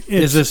 yeah,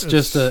 is this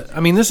just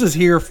this is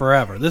here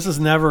forever. This is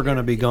never going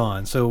to be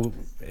gone. So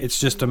it's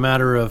just a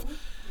matter of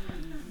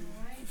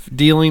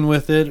dealing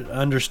with it,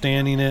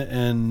 understanding it,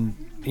 and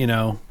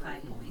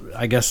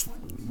I guess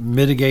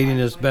mitigating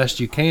as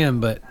best you can.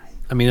 But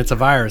I mean, it's a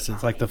virus.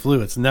 It's like the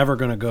flu. It's never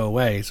going to go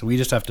away. So we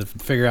just have to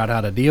figure out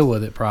how to deal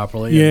with it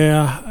properly.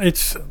 Yeah,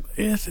 it's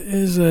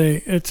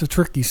a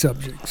tricky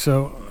subject.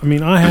 So I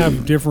mean, I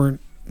have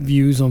different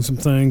views on some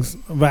things.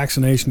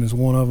 Vaccination is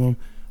one of them.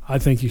 I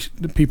think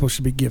people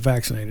should get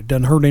vaccinated. It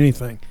doesn't hurt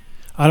anything.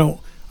 I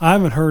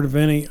haven't heard of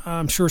any.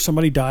 I'm sure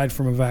somebody died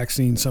from a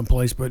vaccine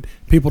someplace, but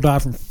people die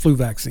from flu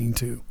vaccine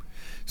too.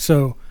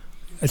 So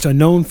it's a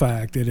known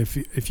fact that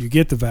if you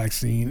get the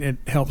vaccine, it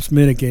helps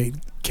mitigate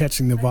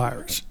catching the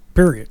virus.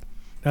 Period.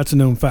 That's a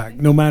known fact.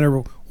 No matter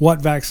what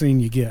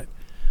vaccine you get.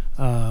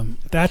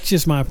 That's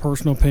just my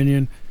personal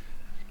opinion.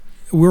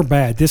 We're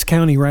bad. This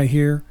county right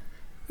here,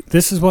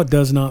 this is what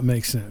does not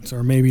make sense,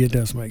 or maybe it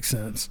does make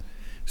sense.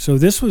 So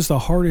this was the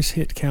hardest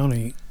hit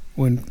county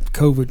when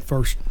COVID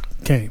first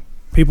came.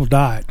 People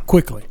died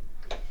quickly.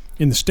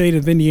 In the state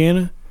of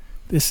Indiana,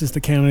 this is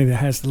the county that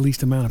has the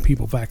least amount of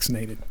people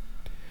vaccinated,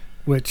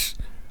 which...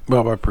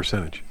 Well, by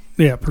percentage.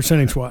 Yeah,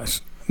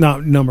 percentage-wise.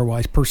 Not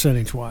number-wise,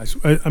 percentage-wise.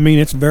 I mean,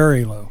 it's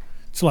very low.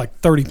 It's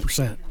like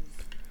 30%,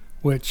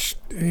 which,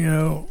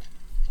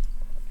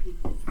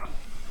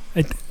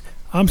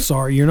 I'm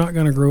sorry, you're not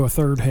going to grow a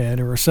third head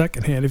or a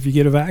second head if you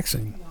get a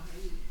vaccine.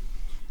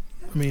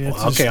 I mean,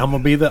 it's okay. I'll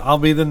be the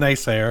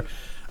naysayer.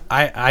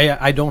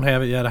 I don't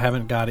have it yet. I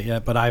haven't got it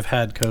yet, but I've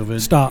had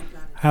COVID. Stop.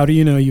 How do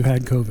you know you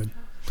had COVID?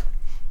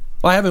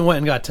 Well, I haven't went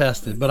and got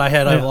tested, but I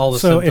had all the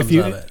symptoms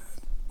of it.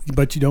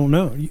 But you don't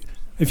know.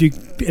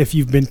 If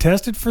you've been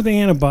tested for the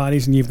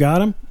antibodies and you've got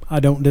them, I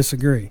don't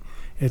disagree.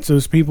 It's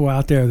those people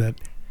out there that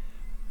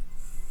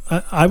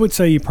I would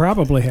say you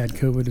probably had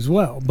COVID as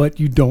well, but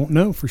you don't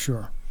know for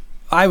sure.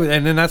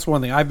 And then that's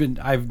one thing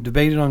I've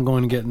debated on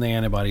going and getting the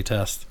antibody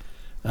test,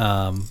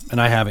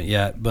 and I haven't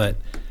yet. But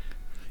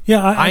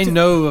yeah, I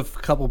know of a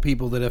couple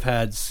people that have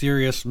had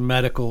serious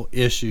medical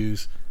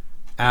issues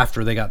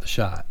after they got the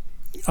shot.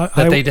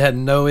 They had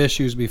no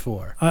issues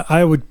before.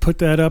 I would put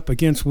that up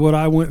against what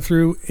I went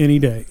through any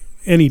day.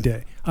 Any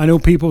day. I know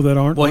people that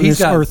aren't on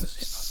this earth.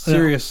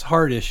 Serious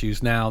heart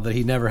issues now that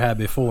he never had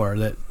before.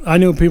 That I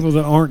know people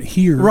that aren't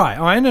here. Right.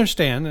 I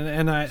understand,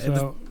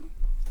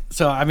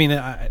 so I mean,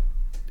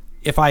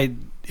 if I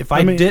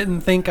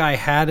didn't think I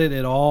had it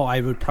at all, I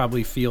would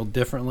probably feel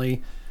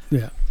differently.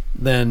 Yeah.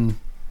 Than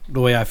the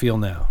way I feel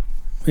now.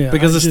 Yeah.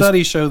 Because the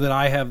studies show that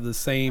I have the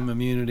same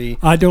immunity.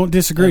 I don't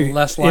disagree.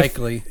 Less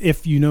likely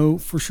if you know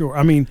for sure.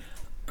 I mean,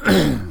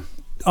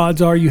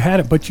 odds are you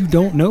had it, but you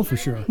don't know for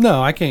sure. No,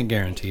 I can't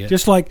guarantee it.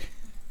 Just like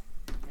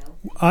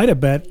I'd have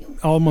bet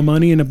all my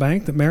money in the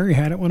bank that Mary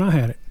had it when I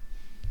had it.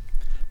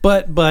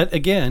 But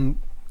again,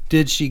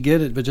 did she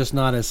get it, but just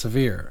not as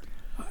severe?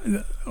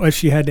 If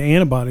she had the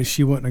antibodies,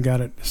 she wouldn't have got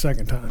it the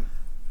second time.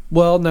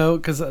 Well, no,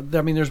 because I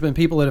mean, there's been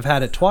people that have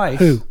had it twice.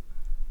 Who?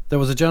 There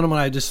was a gentleman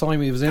I just saw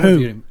him. He was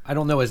interviewing him. I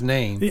don't know his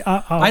name.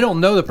 I don't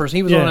know the person.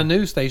 He was on a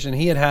news station.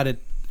 He had it.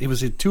 It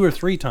was 2 or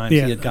 3 times he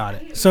had got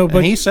it. So,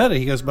 and he said it.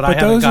 He goes, but I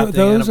haven't got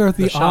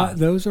the shot.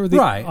 Those are the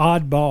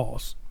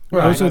oddballs.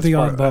 Right. Those are the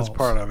oddballs. That's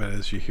part of it.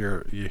 Is you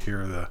hear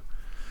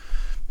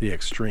the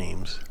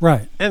extremes.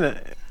 Right.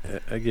 And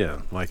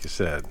again, like you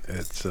said,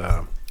 it's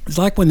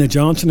like when the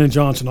Johnson &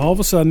 Johnson. All of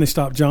a sudden, they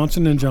stopped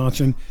Johnson &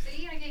 Johnson.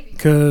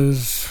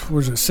 Because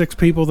was it 6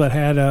 people that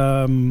had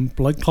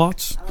blood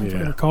clots? If I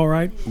recall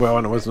right. Well,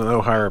 and it was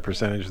no higher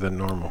percentage than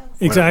normal.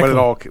 Exactly.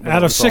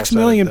 Out of 6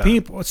 million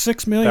people,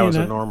 6 million. That was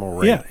a normal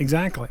rate. Yeah,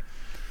 exactly.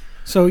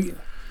 So,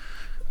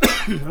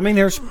 I mean,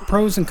 there's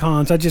pros and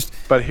cons.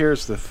 But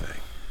here's the thing.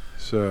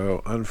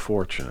 So,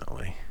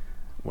 unfortunately,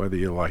 whether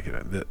you like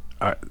it,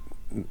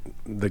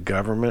 the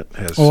government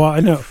has. Oh,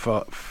 I know.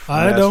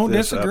 I don't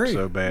disagree. Up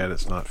so bad,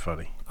 it's not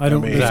funny. I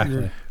don't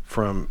disagree.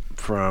 From.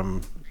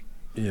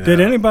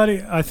 Did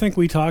anybody? I think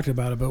we talked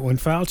about it, but when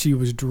Fauci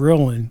was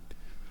drilling,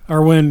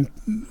 or when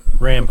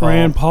Rand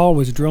Paul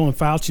was drilling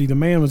Fauci, the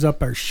man was up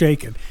there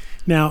shaking.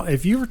 Now,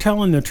 if you were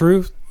telling the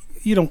truth,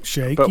 you don't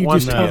shake. You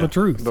just tell the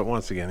truth. But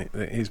once again,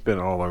 he's been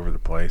all over the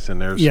place,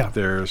 and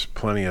there's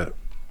plenty of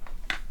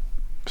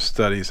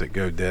studies that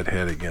go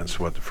deadhead against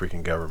what the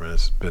freaking government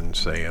has been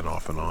saying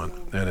off and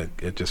on, and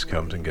it just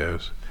comes and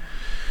goes.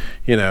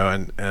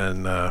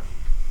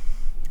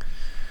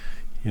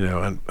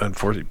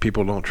 Unfortunately,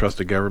 people don't trust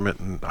the government,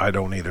 and I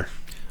don't either.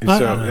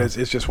 So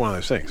it's just one of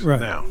those things. Right.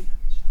 Now,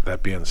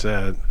 that being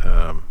said,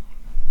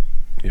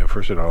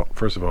 first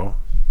of all,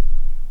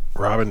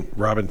 Robin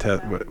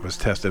was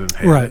tested and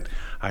had it.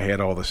 I had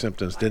all the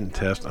symptoms. Didn't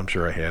test. I'm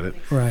sure I had it.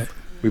 Right.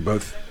 We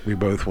both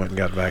went and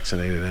got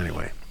vaccinated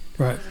anyway.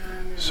 Right.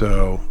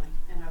 So,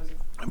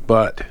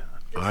 but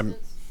I'm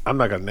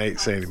not going to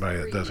say anybody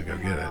that doesn't go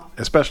get it,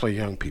 especially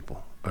young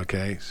people.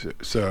 Okay.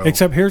 So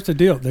except here's the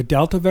deal: the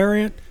Delta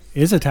variant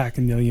is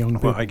attacking the young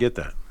people. Well, I get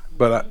that,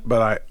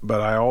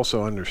 but I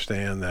also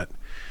understand that,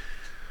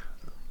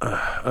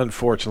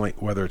 unfortunately,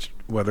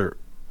 whether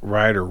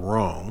right or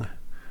wrong,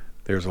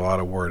 there's a lot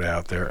of word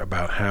out there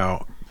about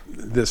how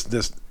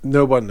this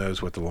nobody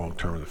knows what the long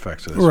term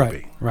effects of this will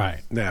be.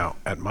 Right. Now,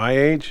 at my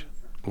age,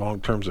 long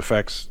term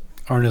effects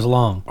aren't as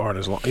long.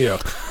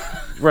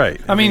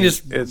 Right. I mean,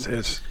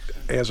 it's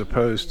as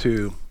opposed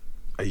to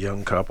a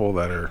young couple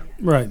that are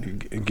Right.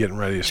 getting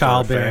ready to start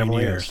a Childbearing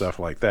family and years. stuff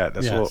like that.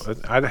 That's Yes. a little.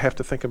 I'd have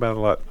to think about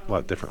it a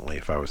lot differently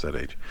if I was that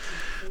age.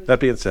 That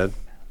being said,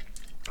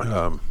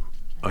 I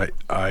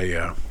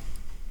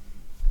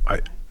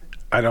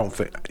don't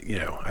think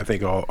I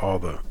think all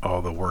the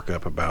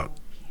workup about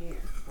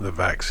the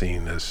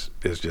vaccine is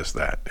just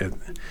that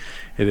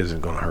it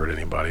isn't going to hurt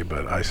anybody,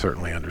 but I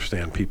certainly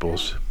understand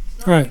people's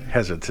Right.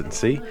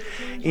 hesitancy,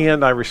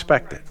 and I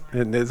respect it.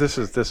 And this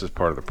is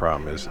part of the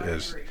problem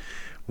is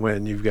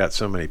when you've got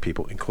so many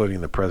people,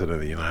 including the President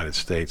of the United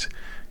States,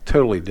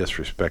 totally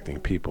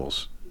disrespecting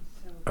people's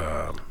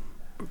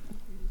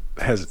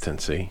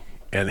hesitancy,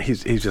 and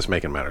he's just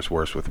making matters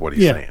worse with what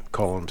he's Yeah. saying,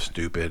 calling them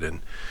stupid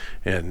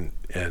and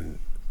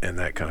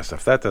that kind of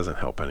stuff. That doesn't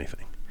help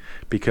anything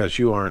because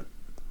you aren't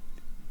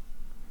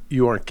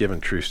given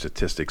true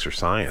statistics or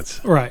science.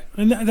 Right.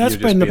 And that's You're just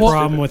been the being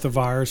problem stupid. with the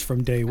virus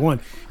from day one.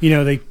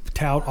 They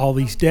tout all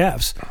these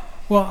deaths.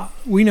 Well,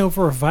 we know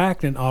for a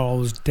fact that all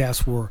those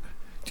deaths were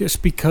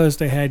just because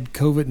they had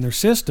COVID in their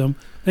system.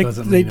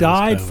 Doesn't They mean it was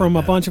died COVID, from a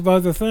yeah. bunch of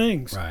other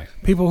things. Right.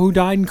 People who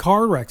died in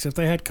car wrecks, if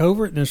they had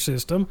COVID in their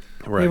system,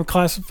 they Right. were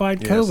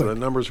classified Yeah, COVID. so the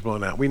numbers are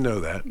blown out. We know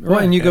that. Well,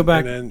 and you go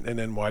back. and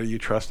then why do you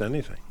trust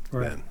anything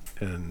Right.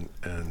 then?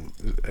 And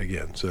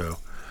again, so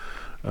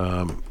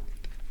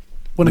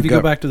When if the you go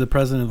gov- back to the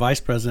president and vice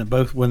president,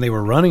 both when they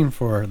were running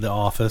for the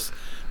office,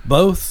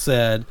 both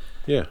said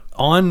yeah,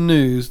 on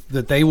news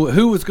that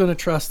who was going to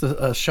trust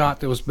a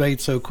shot that was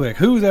made so quick?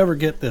 Who would ever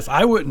get this?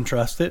 I wouldn't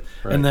trust it.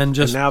 right. And then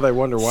just now they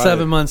wonder why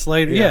 7 months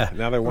later, yeah.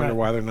 Now they wonder Right.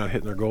 why they're not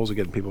hitting their goals of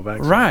getting people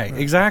vaccinated. Right,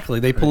 exactly.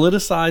 They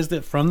politicized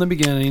it from the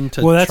beginning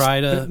to well, try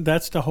to.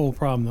 that's the whole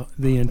problem.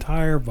 The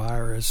entire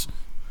virus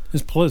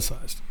is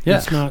politicized. Yeah.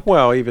 It's not.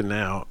 Well, even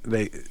now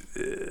the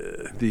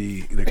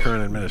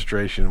current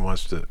administration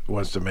wants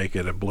to make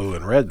it a blue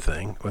and red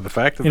thing. Well, the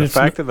fact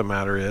of the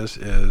matter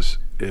is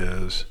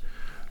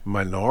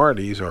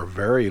minorities are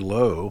very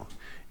low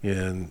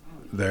in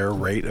their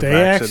rate of They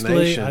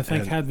vaccination. actually, I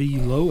think, had the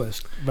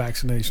lowest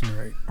vaccination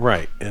rate.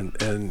 Right,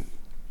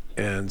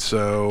 and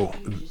so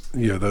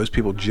those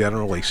people,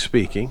 generally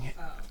speaking,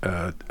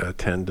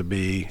 tend to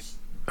be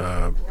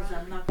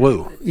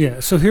blue, Yeah.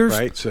 So here's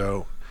right?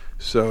 So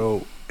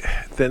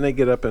then they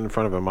get up in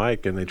front of a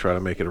mic and they try to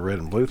make it a red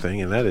and blue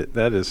thing, and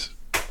it's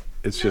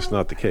just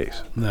not the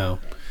case. No.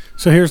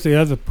 So here's the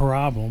other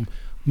problem.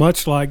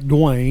 Much like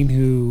Dwayne,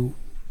 who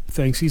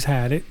thinks he's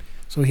had it,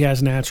 so he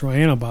has natural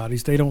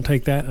antibodies. They don't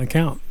take that into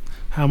account.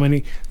 How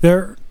many?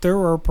 There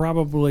are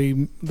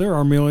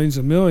millions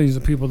and millions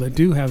of people that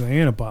do have the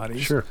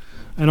antibodies, Sure.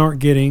 and aren't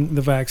getting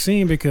the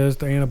vaccine because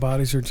the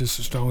antibodies are just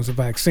as strong as the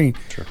vaccine.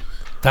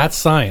 That's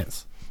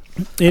science.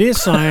 It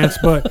is science,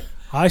 but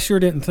I sure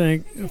didn't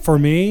think. For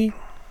me,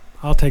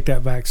 I'll take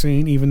that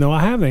vaccine, even though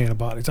I have the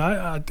antibodies.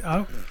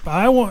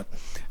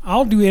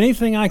 I'll do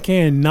anything I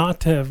can not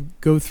to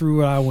go through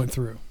what I went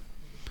through,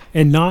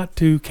 and not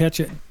to catch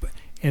it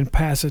and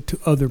pass it to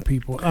other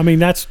people. I mean,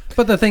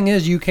 But the thing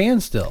is, you can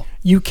still.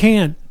 you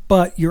can,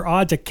 but your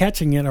odds of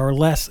catching it are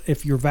less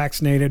if you're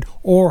vaccinated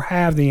or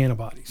have the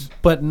antibodies.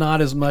 But not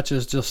as much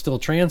as just still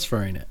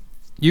transferring it.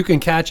 You can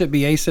catch it,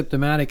 be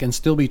asymptomatic, and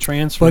still be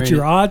transferring But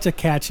your it. odds of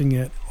catching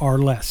it are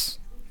less.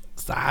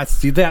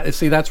 See,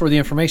 that's where the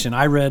information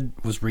I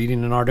was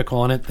reading an article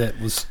on it that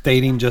was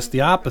stating just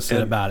the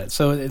opposite about it.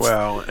 So it's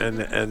Well,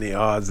 and the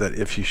odds that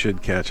if you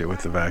should catch it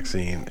with the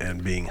vaccine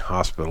and being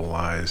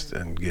hospitalized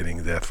and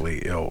getting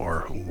deathly ill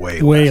are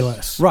way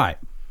less. right.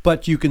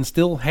 But you can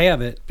still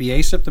have it, be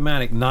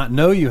asymptomatic, not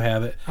know you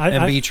have it,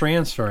 and be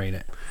transferring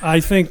it. I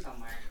think,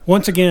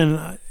 once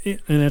again, and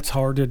it's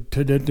hard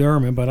to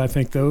determine, but I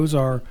think those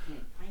are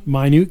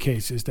minute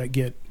cases that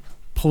get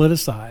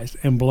politicized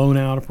and blown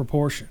out of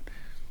proportion.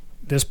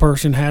 This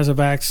person has a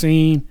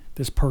vaccine.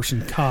 This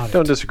person caught it.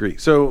 Don't disagree.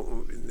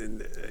 So,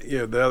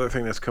 the other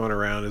thing that's coming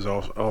around is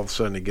all of a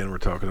sudden, again, we're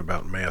talking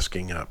about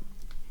masking up,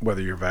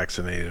 whether you're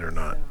vaccinated or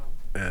not.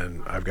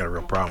 And I've got a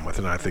real problem with it.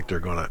 And I think they're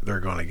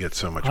gonna get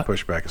so much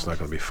pushback. It's not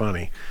going to be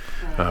funny.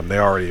 They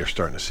already are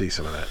starting to see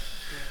some of that.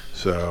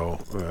 So,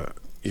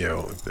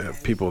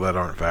 people that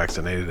aren't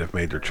vaccinated have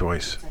made their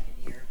choice.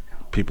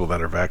 People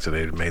that are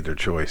vaccinated made their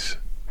choice,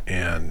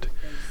 and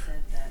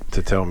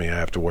to tell me I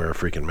have to wear a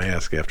freaking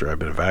mask after I've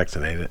been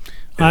vaccinated.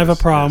 I have a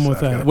problem with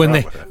I've got that. a When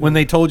problem with that. when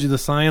they told you the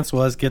science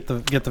was get the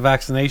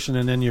vaccination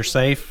and then you're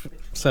safe.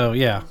 So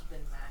yeah.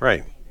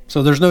 Right.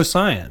 So there's no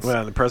science.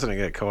 Well, the president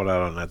got called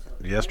out on that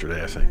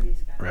yesterday, I think,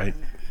 right?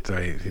 So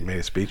he made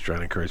a speech trying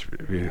to encourage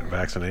people to get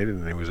vaccinated,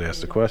 and he was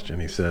asked a question.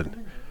 He said,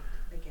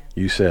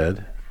 "You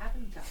said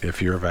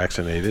if you're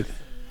vaccinated,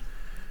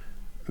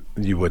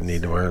 you wouldn't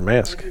need to wear a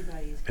mask."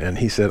 And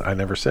he said, "I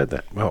never said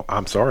that." Well,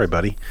 I'm sorry,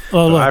 buddy.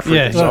 Oh, But look, I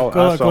freaking saw look.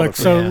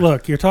 the So, Yeah.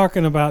 look, you're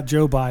talking about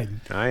Joe Biden.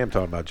 I am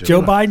talking about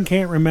Joe Biden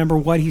can't remember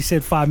what he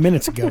said 5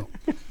 minutes ago.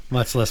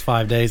 Much less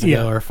 5 days ago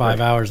Yeah. or 5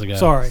 hours ago.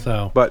 Sorry.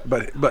 So But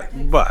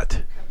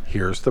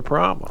here's the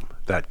problem: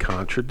 that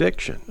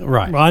contradiction.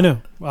 right. Well, I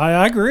know.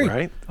 I agree.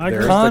 Right? I agree.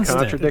 There's Constant.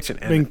 the contradiction.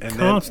 It's been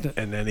constant.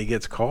 And then he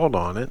gets called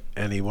on it,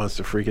 and he wants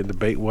to freaking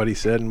debate what he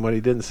said and what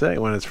he didn't say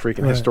when it's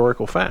freaking Right.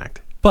 historical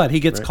fact. But he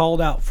gets Right.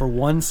 called out for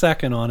 1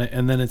 second on it,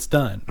 and then it's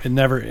done.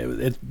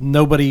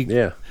 Nobody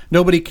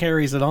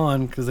carries it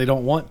on because they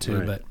don't want to.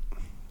 Right. But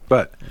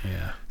But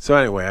so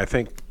anyway, I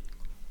think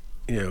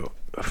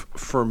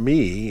for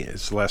me,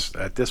 it's less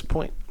at this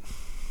point.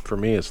 For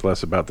me, it's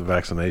less about the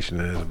vaccination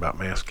than it is about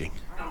masking.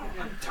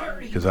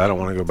 Because I don't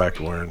want to go back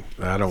to wearing.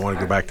 I don't want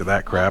to go back to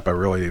that crap. I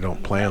really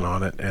don't plan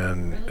on it.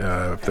 And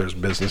if there's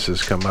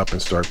businesses come up and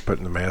start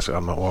putting the mask,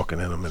 I'm not walking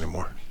in them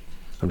anymore.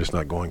 I'm just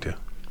not going to.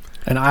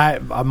 And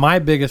my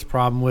biggest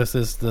problem with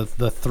is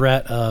the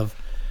threat of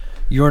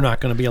you're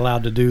not going to be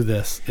allowed to do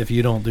this if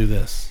you don't do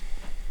this.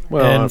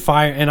 Well,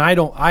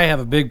 I have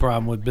a big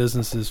problem with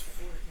businesses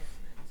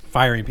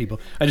firing people.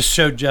 I just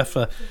showed Jeff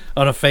on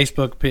a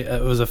Facebook.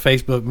 It was a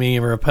Facebook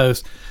meme or a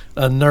post.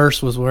 A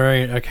nurse was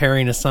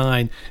carrying a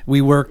sign.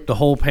 We worked the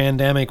whole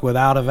pandemic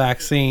without a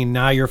vaccine.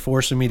 Now you're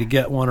forcing me to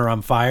get one, or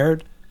I'm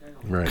fired.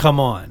 right,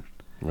 Come on.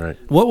 right.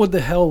 What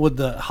the hell would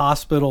the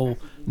hospital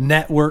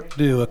network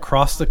do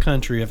across the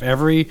country if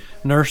every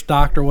nurse,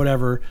 doctor,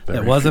 whatever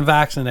that wasn't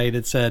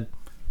vaccinated said,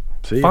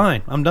 See,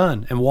 fine, I'm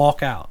done, and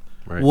walk out?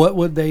 Right. What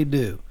would they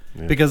do?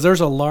 Yeah. Because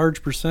there's a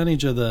large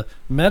percentage of the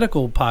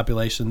medical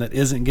population that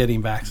isn't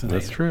getting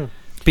vaccinated. That's true.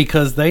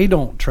 Because they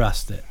don't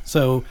trust it.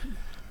 So,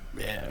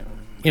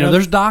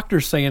 there's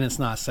doctors saying it's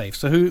not safe.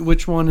 So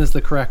which one is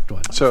the correct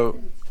one? So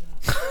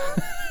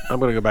I'm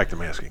going to go back to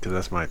masking because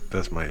that's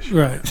my issue.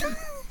 Right.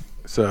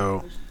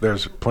 So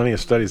there's plenty of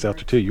studies out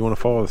there too. You want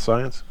to follow the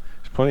science?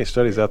 There's plenty of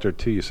studies out there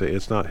too. You say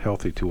it's not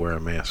healthy to wear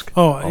a mask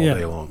all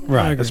day long,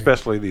 Right. I agree.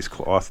 Especially these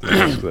cloth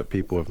masks that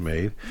people have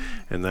made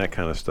and that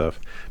kind of stuff,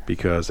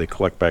 because they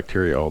collect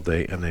bacteria all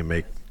day and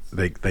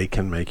they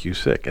can make you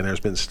sick. And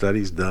there's been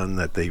studies done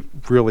that they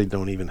really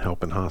don't even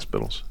help in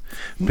hospitals.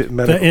 The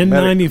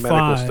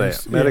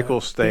N95s.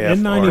 Medical staff.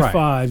 The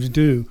N95s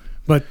do,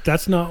 but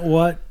that's not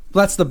what.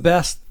 That's the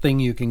best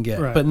thing you can get.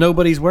 Right. But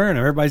nobody's wearing it.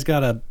 Everybody's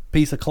got a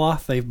piece of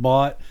cloth they've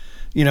bought.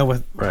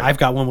 Right. I've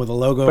got one with a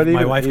logo. But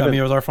my wife got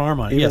me with our farm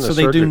on it. Yeah, so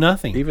they do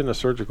nothing. Even the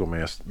surgical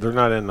masks, they're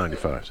not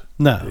N95s.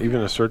 No. Even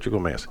a surgical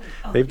mask.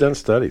 They've done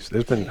studies.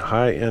 There's been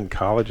high-end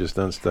colleges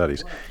done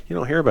studies. You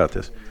don't hear about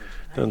this.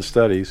 Done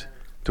studies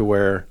to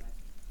where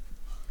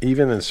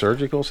even in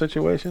surgical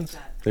situations,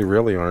 they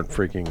really aren't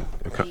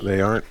they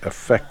aren't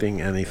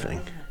affecting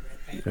anything.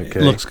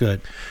 Okay. Looks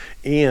good.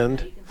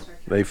 And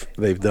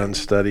they've done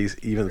studies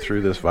even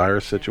through this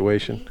virus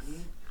situation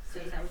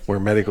where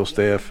medical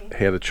staff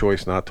had a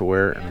choice not to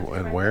wear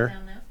and wear,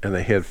 and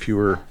they had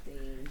fewer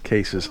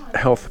cases,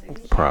 health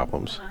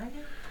problems,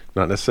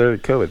 not necessarily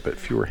COVID, but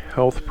fewer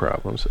health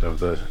problems of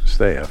the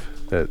staff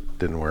that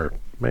didn't wear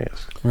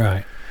masks.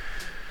 Right.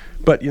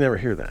 But you never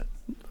hear that.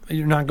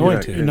 You're not going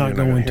to. You're not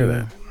going to.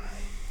 that.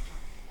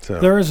 So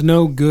There is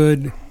no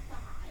good.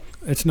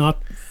 It's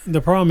not.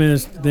 The problem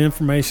is the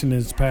information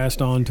that's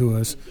passed on to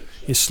us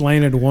is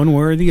slanted one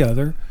way or the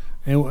other,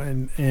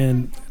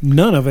 and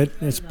none of it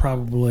is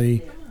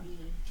probably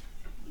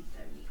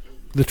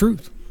the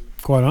truth.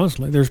 Quite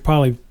honestly, there's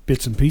probably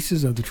bits and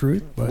pieces of the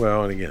truth, but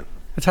well, and again,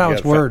 that's how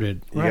it's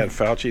worded. You got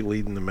Fauci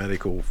leading the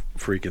medical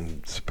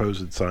freaking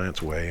supposed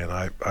science way, and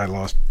I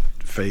lost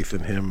faith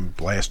in him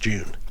last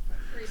June.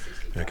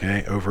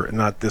 Okay, over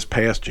not this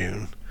past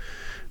June,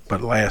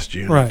 but last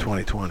June of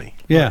 2020.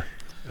 Yeah.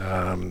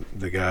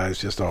 The guy's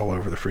just all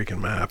over the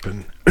freaking map,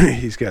 and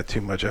he's got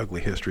too much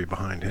ugly history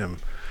behind him.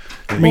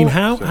 I mean,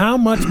 how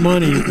much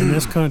money in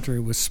this country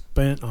was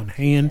spent on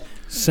hand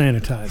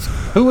sanitizer?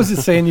 Who was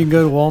it saying you can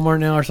go to Walmart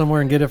now or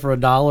somewhere and get it for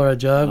 $1 a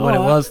jug when it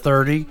was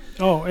 30?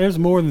 Oh, it was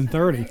more than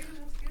 30.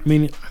 I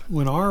mean,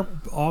 when our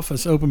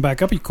office opened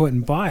back up, you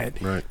couldn't buy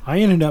it. Right. I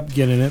ended up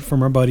getting it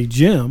from our buddy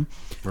Jim.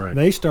 Right.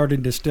 They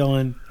started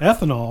distilling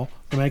ethanol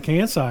to make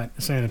hand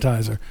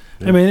sanitizer.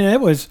 Yeah. I mean,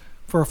 it was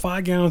for a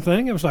 5-gallon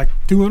thing. It was like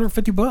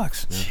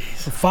 $250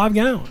 for 5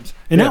 gallons,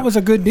 and that was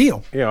a good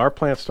deal. Yeah, our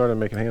plant started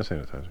making hand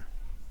sanitizer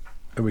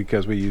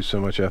because we use so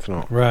much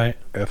ethanol. Right.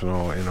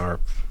 Ethanol in our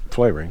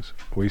flavorings.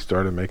 We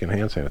started making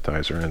hand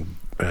sanitizer,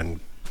 and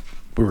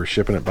we were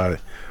shipping it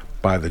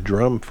by the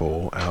drum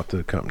full out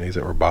to companies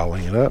that were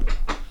bottling it up.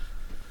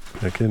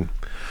 No kidding.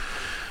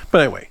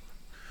 But anyway,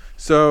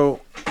 so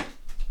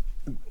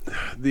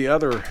the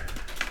other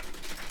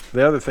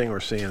thing we're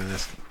seeing in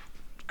this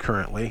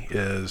currently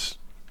is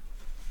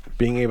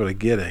being able to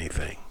get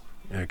anything.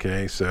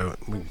 Okay, so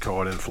we can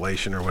call it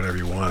inflation or whatever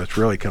you want. It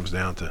really comes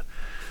down to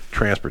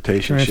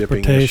transportation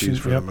shipping issues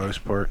for the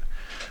most part.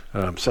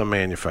 Some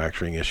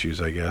manufacturing issues,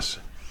 I guess.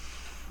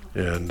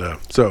 And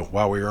so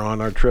while we were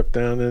on our trip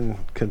down in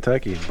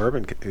Kentucky,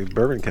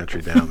 Bourbon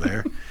Country down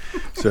there,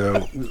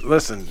 so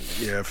listen,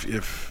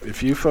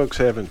 if you folks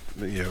haven't,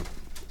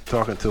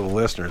 talking to the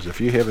listeners,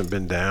 if you haven't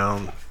been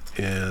down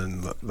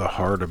in the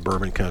heart of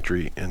Bourbon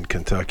Country in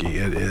Kentucky,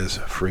 it is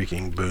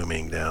freaking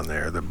booming down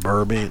there. The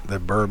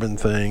bourbon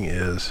thing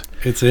is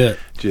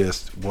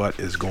just what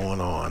is going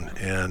on,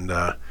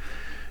 and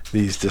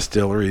these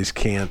distilleries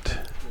can't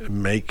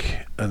make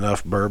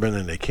enough bourbon,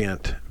 and they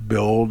can't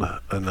build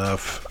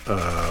enough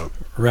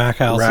rack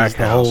houses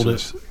to hold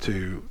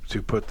it,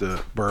 to put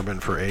the bourbon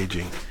for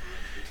aging.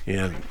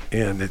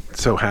 and it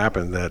so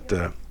happened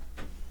that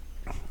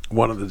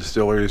one of the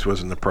distilleries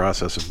was in the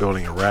process of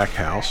building a rack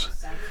house,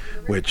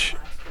 which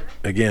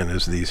again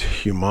is these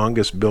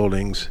humongous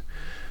buildings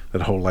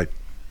that hold like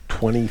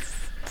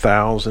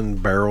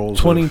 20,000 barrels.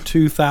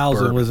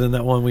 22,000 was in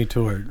that one we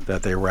toured.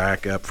 That they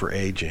rack up for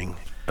aging,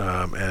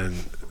 and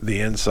the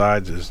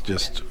insides is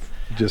just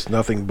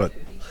nothing but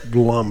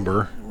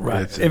lumber.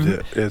 Right.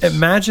 It's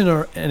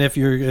Imagine, and if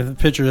you're going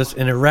to picture this,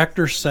 an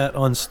erector set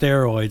on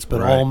steroids,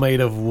 but all made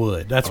of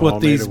wood. That's All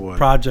what made these of wood.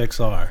 projects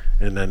are.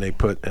 and then they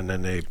put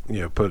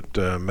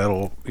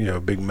metal,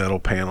 big metal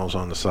panels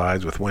on the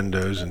sides with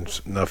windows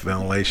and enough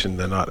ventilation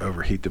to not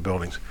overheat the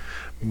buildings.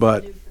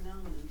 But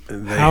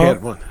they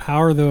had one.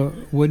 How are the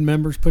wood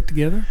members put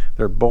together?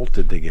 They're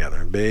bolted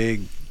together,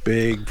 big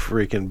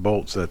freaking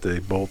bolts that they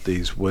bolt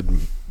these wood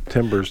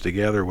timbers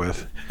together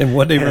with. And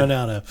what they run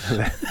out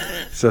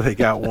of. So they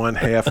got one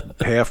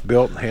half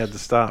built and had to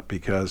stop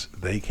because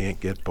they can't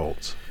get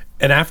bolts.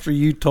 And after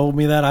you told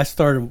me that, I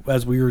started,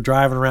 as we were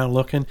driving around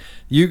looking,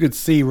 you could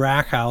see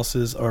rack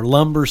houses or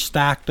lumber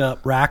stacked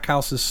up. Rack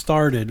houses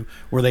started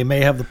where they may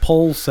have the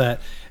pole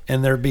set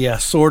and there'd be a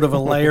sort of a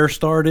layer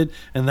started,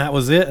 and that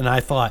was it. And I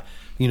thought,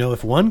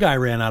 if one guy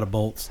ran out of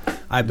bolts,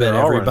 I bet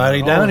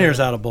everybody down here is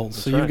out of bolts.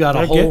 So you've got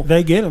a whole...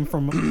 They get them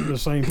from the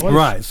same place.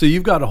 Right. So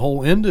you've got a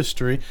whole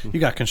industry. You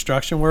got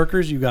construction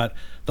workers. You got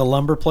the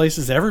lumber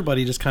places.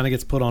 Everybody just kind of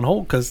gets put on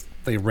hold because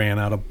they ran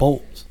out of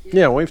bolts.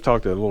 Yeah, we've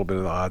talked a little bit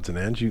of the odds and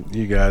ends.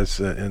 You guys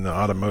in the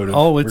automotive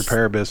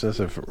repair business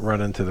have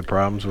run into the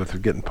problems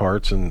with getting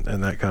parts and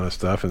that kind of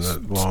stuff. And the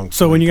long.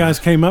 So when you guys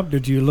came up,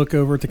 did you look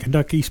over at the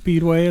Kentucky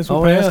Speedway as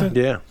we passed it?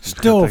 Yeah.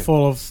 Still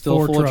full of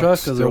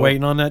trucks because they're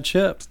waiting on that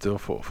chip. Still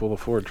full of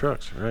Ford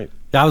trucks, right?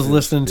 I was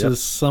listening to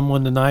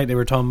someone tonight. They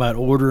were talking about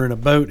ordering a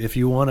boat. If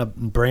you want a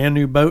brand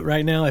new boat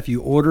right now, if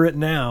you order it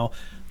now,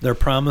 they're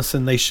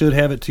promising they should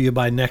have it to you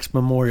by next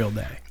Memorial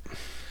Day.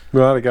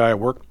 Well, I had a guy at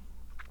work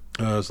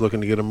was looking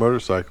to get a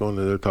motorcycle, and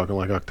they're talking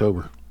like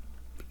October.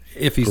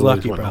 If he's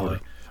lucky, probably.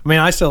 I mean,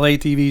 I sell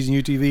ATVs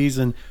and UTVs,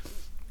 and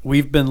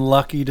we've been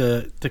lucky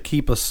to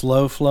keep a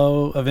slow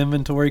flow of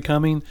inventory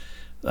coming.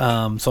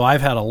 So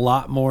I've had a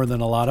lot more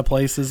than a lot of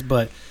places,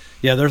 but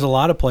yeah, there's a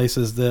lot of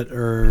places that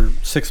are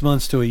 6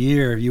 months to a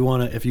year. If you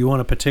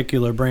want a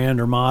particular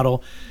brand or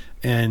model,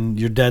 and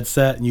you're dead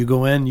set, and you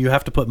go in, you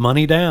have to put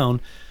money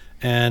down,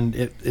 and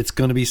it's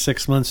going to be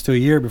 6 months to a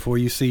year before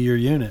you see your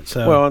unit.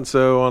 So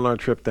on our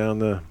trip down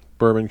the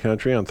Bourbon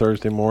Country on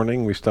Thursday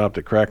morning, we stopped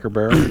at Cracker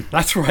Barrel.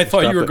 That's where I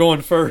thought you were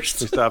going first.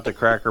 We stopped at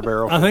Cracker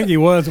Barrel. I think he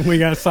was when we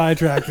got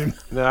sidetracked him.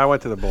 No, I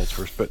went to the bolts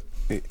first, but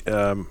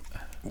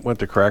went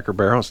to Cracker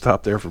Barrel and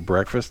stopped there for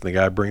breakfast. And the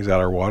guy brings out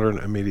our water and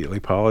immediately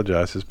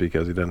apologizes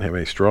because he doesn't have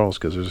any straws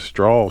because there's a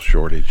straw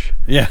shortage.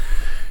 Yeah.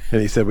 And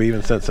he said we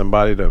even sent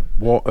somebody to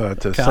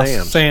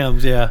Sam's.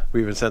 Sam's, yeah.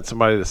 We even sent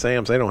somebody to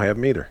Sam's. They don't have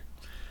them either.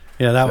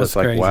 Yeah, that was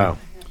crazy. Wow.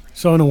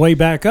 So on the way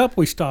back up,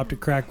 we stopped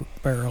at Cracker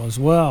Barrel as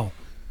well.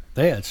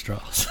 They had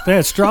straws. They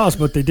had straws,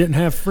 but they didn't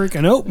have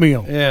freaking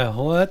oatmeal. Yeah,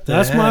 what the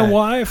That's heck? my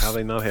wife's How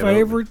they not have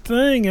favorite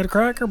thing at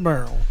Cracker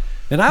Barrel.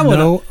 And I would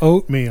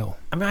oatmeal.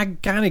 I mean, I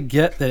kind of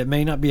get that it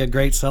may not be a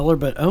great seller,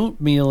 but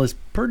oatmeal is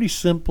pretty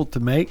simple to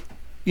make.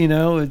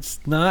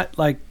 It's not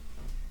like...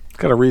 It's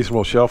got a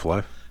reasonable shelf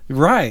life.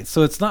 Right.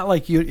 So it's not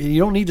like you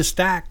don't need to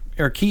stack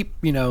or keep,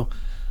 a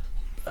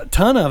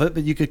ton of it,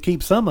 but you could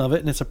keep some of it,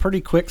 and it's a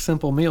pretty quick,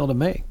 simple meal to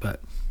make. But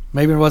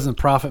maybe it wasn't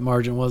profit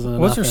margin, wasn't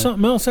enough. Was there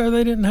something else there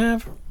they didn't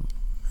have?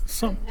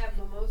 Have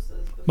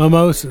mimosas.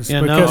 Mimosas. Yeah,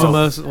 no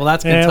mimosas. Well,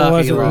 that's Kentucky. It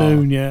wasn't raw.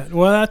 noon yet.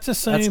 Well, that's the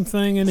same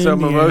thing in so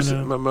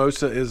Indiana.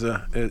 mimosa is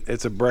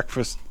a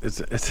breakfast.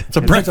 It's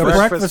a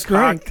breakfast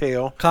drink.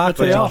 cocktail.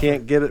 Cocktail. But you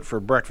can't get it for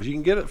breakfast. You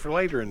can get it for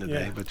later in the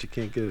day, but you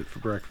can't get it for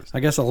breakfast. I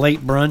guess a late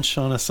brunch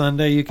on a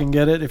Sunday you can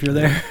get it if you're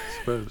there. I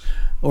suppose.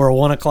 Or a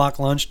 1 o'clock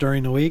lunch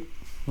during the week.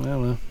 I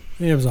don't know.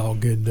 It was all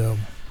good though.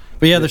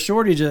 But yeah, the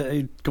shortage.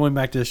 Going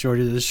back to the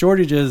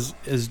shortage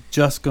is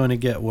just going to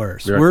get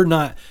worse. Right.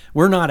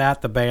 We're not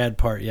at the bad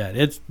part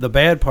yet. The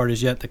bad part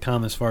is yet to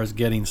come as far as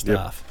getting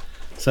stuff.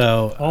 Yep.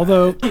 So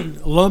although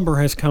lumber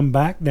has come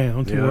back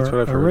down to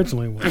where it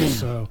originally was,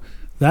 so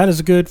that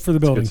is good for the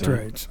building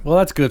trades. Well,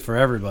 that's good for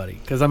everybody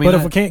because but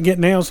if we can't get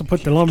nails to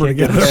put the lumber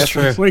together,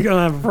 we're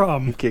gonna have a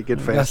problem. You can't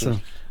get fasteners.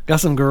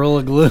 Got some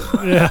Gorilla Glue.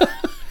 Yeah.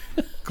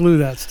 Glue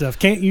that stuff.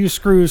 Can't use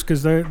screws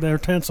because their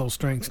tensile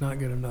strength's not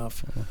good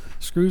enough.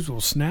 Screws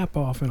will snap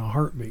off in a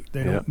heartbeat.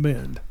 They don't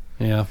bend.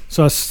 Yeah.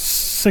 So a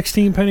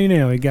 16 penny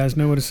nail. You guys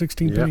know what a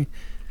 16 penny?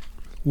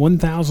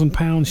 1,000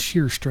 pounds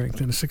shear strength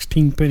in a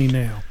 16 penny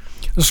nail.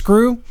 A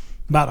screw,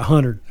 about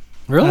 100.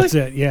 Really? That's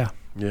it. Yeah.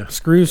 Yeah.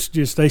 Screws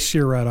they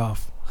shear right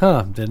off.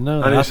 Huh? Didn't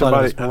know that.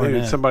 I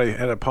knew somebody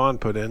had a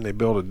pond put in. They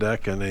built a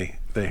deck and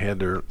they had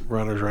their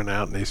runners run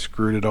out and they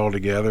screwed it all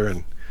together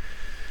and.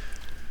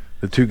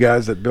 The two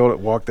guys that built it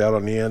walked out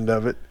on the end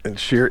of it and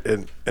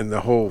sheared, and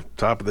the whole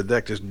top of the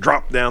deck just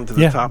dropped down to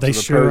the tops of the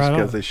posts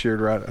because they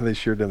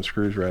sheared them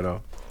screws right off.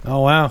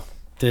 Oh wow!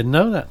 Didn't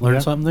know that.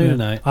 Learned something new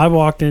tonight. I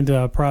walked into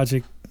a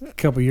project a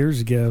couple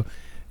years ago,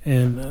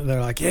 and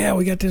they're like, "Yeah,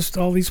 we got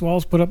all these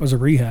walls put up as a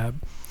rehab,"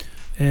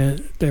 and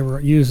they were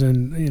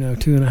using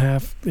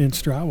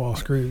 2.5-inch drywall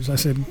screws. I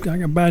said, I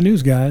got bad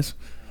news, guys.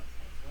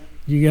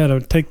 You got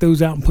to take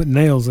those out and put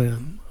nails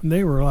in. And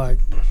they were like,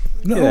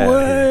 no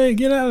way,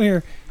 get out of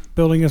here.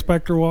 Building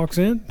inspector walks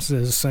in,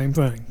 says the same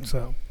thing.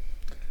 So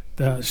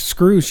the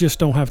screws just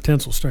don't have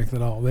tensile strength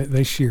at all.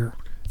 They shear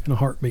in a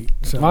heartbeat.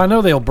 So Well, I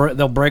know they'll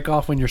break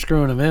off when you're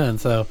screwing them in,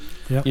 so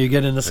Yep. you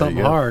get into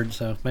something hard.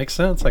 So makes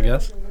sense, I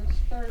guess.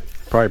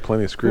 Probably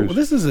plenty of screws. Well,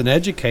 this is an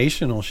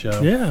educational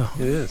show. yeah,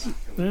 It is.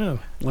 yeah.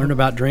 Learn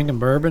about drinking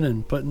bourbon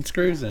and putting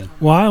screws in.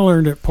 Well, I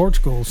learned at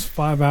Portugal's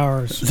 5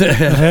 hours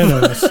ahead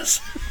of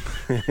us.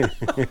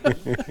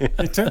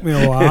 It took me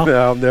a while.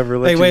 I'll never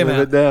let Hey, you wait a live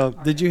minute. it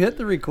down. Did you hit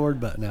the record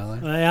button,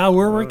 Alan? Yeah,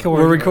 we're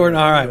recording. We're recording.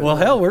 All right. Well,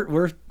 hell,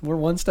 we're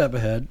one step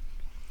ahead.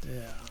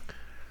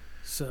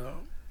 So,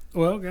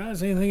 well,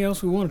 guys, anything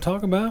else we want to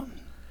talk about?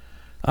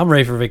 I'm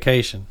ready for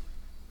vacation.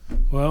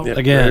 Well, Yeah,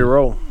 Again. ready to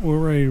roll. we're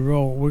ready to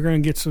roll. We're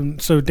going to get some.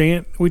 So,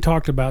 we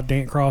talked about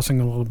Dant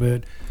Crossing a little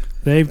bit.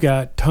 They've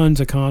got tons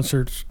of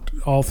concerts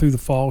all through the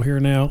fall here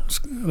now.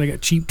 They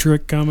got Cheap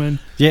Trick coming.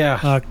 Yeah.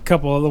 A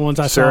couple other ones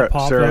I Sarah- saw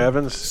pop Sarah up.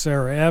 Evans.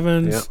 Sarah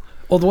Evans. Yeah.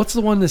 Well, what's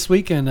the one this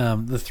weekend?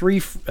 The three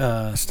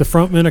It's the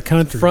Frontmen of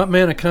Country.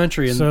 frontman of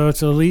country. And So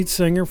it's a lead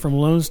singer from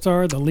Lone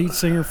Star, the lead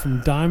singer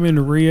from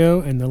Diamond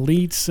Rio, and the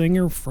lead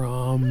singer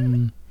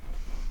from.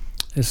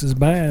 This is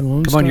bad.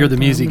 Lone come on, Star, you're the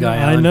music guy.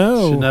 Diamond- I Alan.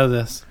 know. Should know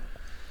this.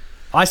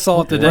 I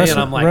saw it today, and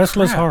I'm like,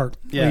 Restless crap. Heart.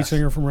 Yeah. Lead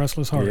singer from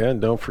Restless Heart. Yeah, and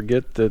don't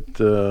forget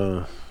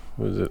that,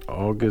 was it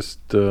August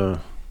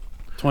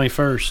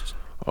 21st.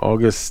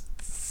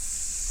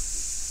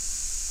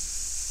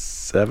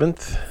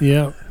 7th?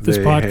 Yeah, this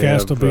They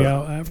podcast will have, be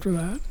out after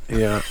that.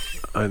 Yeah,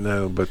 I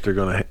know, but they're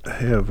going to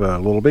have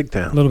Little Big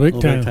Town Little Big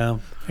Little Town. Big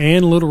Town.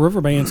 And Little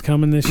River Band's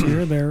coming this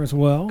year there as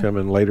well.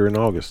 coming later in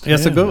August. Yeah,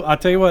 so Yeah. go. I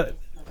tell you what,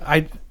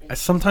 I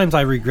sometimes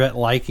I regret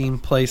liking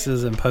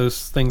places and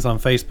post things on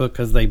Facebook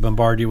because they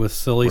bombard you with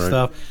silly Right.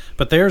 stuff.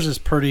 But theirs is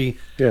pretty.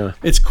 Yeah.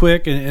 It's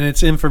quick and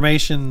it's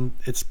information.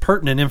 It's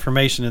pertinent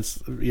information. It's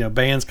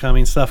bands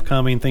coming, stuff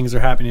coming, things are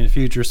happening in the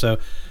future. So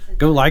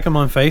go like them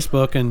on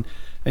Facebook and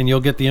you'll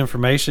get the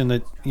information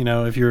that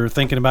if you're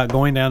thinking about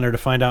going down there to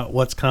find out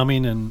what's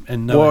coming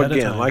and know Well, ahead of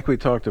again, time. like we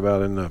talked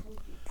about in the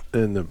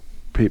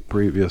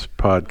previous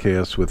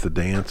podcast with the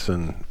Dance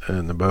and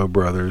the Bow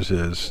Brothers,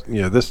 is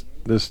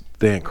this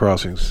Dant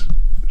Crossing's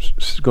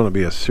going to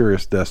be a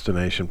serious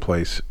destination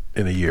place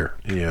in a year.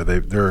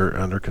 They're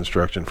under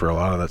construction for a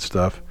lot of that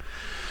stuff,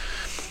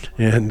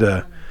 and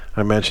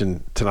I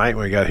mentioned tonight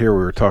when we got here,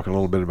 we were talking a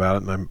little bit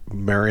about it, and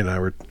Mary and I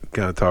were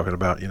kind of talking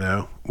about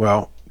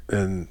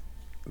and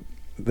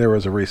there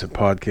was a recent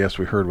podcast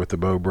we heard with the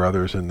Bow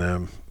Brothers and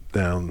them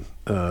down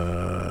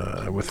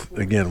with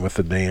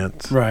the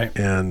Dance, Right.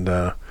 and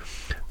the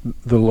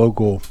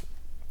local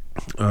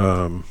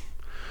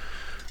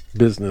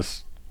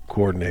business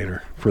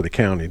coordinator for the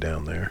county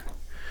down there,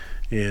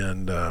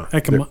 and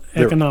Economic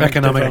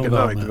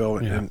development.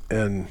 development,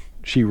 and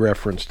she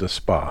referenced a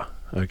spa.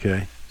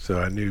 Okay, so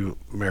I knew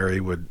Mary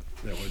would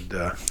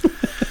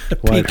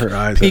light her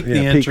eyes, pique up, the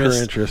pique her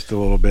interest. interest a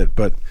little bit,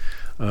 but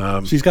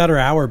She's got her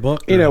hour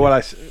booked. you know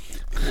already.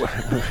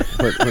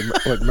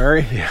 what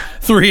Mary,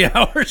 3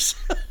 hours.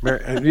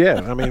 Mary,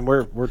 I mean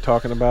we're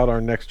talking about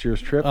our next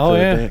year's trip Oh,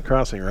 to yeah. Dant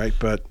Crossing, right?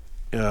 But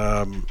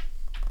the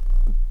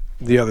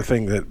other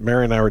thing that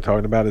Mary and I were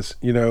talking about is,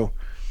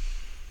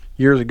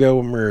 years ago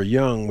when we were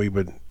young, we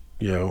would,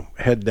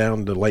 head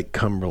down to Lake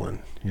Cumberland,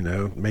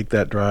 make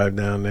that drive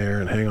down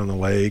there and hang on the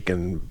lake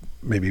and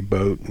maybe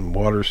boat and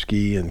water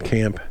ski and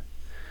camp.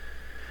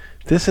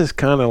 This is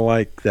kind of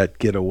like that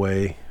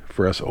getaway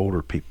for us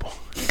older people.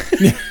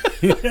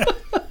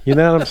 You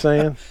know what I'm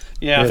saying?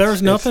 Yeah.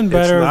 There's nothing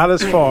better- It's not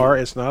as far.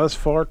 It's not as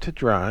far to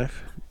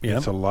drive. Yep.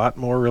 It's a lot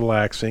more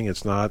relaxing.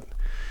 It's not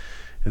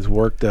as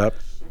worked up.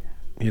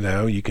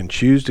 You can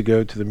choose to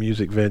go to the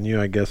music venue,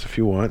 I guess, if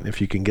you want,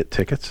 if you can get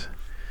tickets.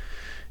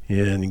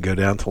 And you go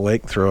down to the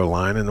lake, throw a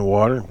line in the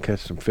water, and catch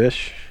some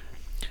fish.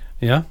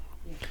 Yeah.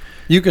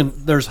 You can.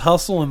 There's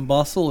hustle and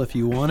bustle if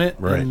you want it,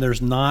 Right. and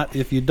there's not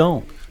if you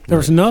don't.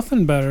 There's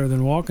nothing better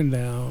than walking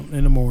down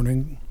in the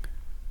morning,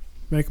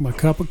 making my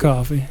cup of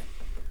coffee.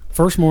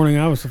 First morning,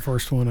 I was the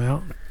first one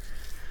out.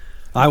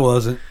 I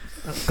wasn't.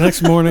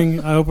 Next morning,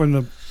 I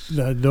opened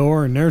the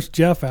door, and there's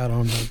Jeff out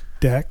on the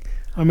deck.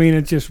 I mean,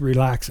 it's just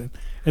relaxing.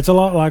 It's a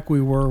lot like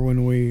we were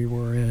when we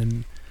were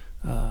in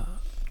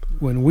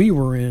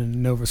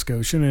Nova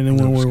Scotia, and then when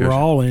Nova we were Scotia.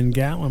 all in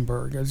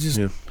Gatlinburg. It's just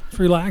it's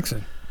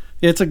relaxing.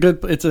 It's a good.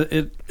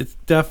 It's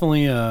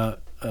definitely a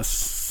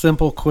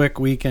simple, quick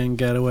weekend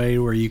getaway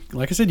where you,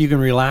 like I said, you can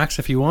relax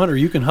if you want, or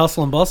you can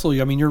hustle and bustle.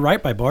 I mean, you're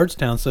right by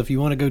Bardstown, so if you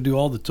want to go do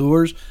all the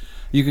tours,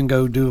 you can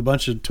go do a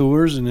bunch of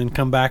tours and then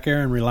come back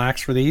here and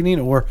relax for the evening.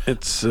 Or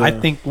It's I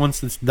think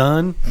once it's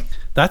done,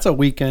 that's a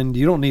weekend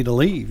you don't need to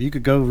leave. You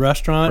could go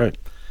restaurant. Right.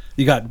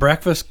 You got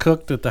breakfast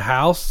cooked at the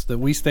house that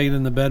we stayed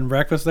in the bed and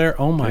breakfast there.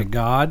 Oh my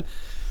God,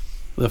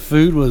 the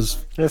food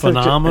was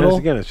phenomenal.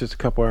 Again, it's just a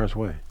couple hours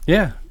away.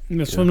 Yeah,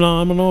 And it's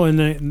phenomenal, and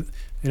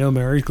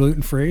Mary's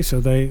gluten free, so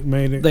they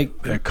made it. They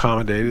They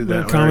accommodated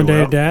that. accommodated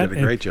very well. that. Did a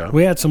and great job.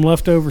 We had some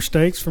leftover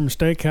steaks from a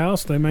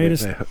steakhouse. They made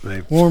us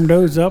They warm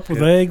those up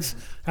with eggs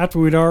after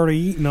we'd already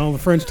eaten all the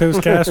French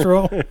toast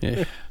casserole.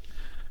 yeah,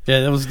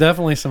 there was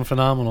definitely some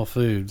phenomenal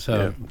food.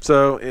 So Yeah.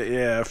 So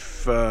yeah,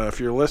 if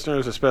your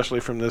listeners, especially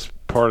from this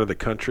part of the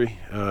country,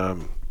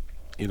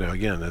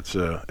 again,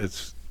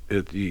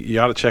 you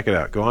ought to check it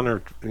out. Go on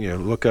there,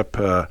 look up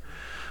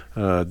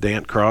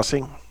Dant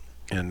Crossing,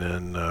 and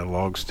then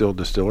Log Still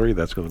Distillery.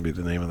 That's going to be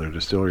the name of their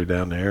distillery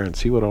down there, and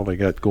see what all they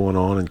got going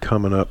on and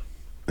coming up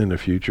in the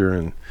future.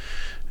 And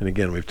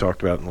again, we've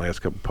talked about it in the last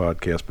couple of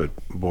podcasts, but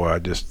boy,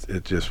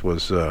 it just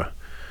was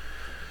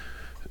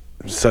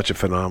such a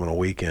phenomenal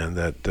weekend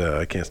that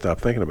I can't stop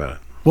thinking about it.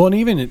 well, and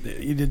even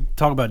you did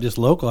talk about just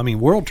local. I mean,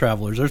 world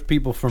travelers. There's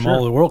people from all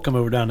over the world come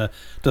over down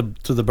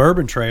to the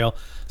Bourbon Trail.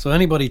 So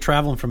anybody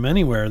traveling from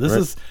anywhere,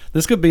 this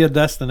could be a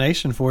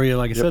destination for you.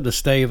 Like I said, to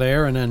stay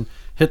there and then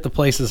hit the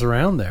places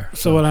around there.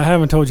 So what I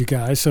haven't told you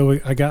guys, so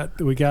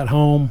we got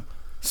home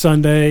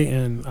Sunday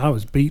and I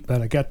was beat,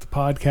 but I got the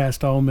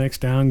podcast all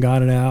mixed down,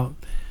 got it out.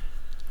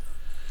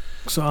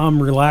 So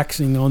I'm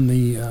relaxing on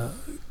the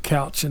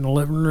couch in the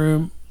living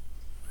room,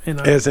 and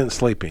As in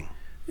sleeping.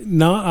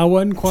 I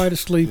wasn't quite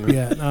asleep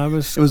yet. I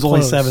was. It was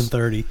only close.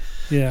 7:30.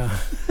 Yeah.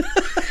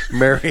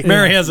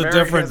 Mary has a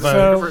different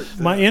vote.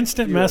 So my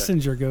instant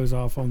messenger goes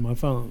off on my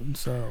phone,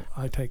 so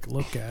I take a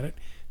look at it.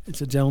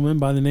 It's a gentleman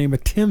by the name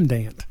of Tim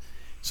Dant,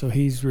 so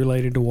he's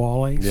related to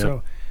Wally. Yep.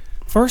 So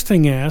first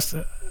thing asked,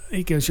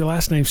 he goes, "Your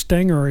last name's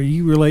Stenger? Or are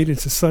you related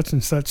to such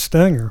and such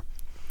Stenger?"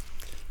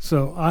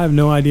 So I have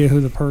no idea who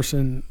the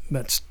person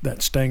that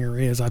Stenger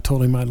is. I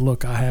told him I'd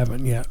look. I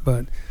haven't yet,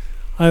 but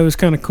it was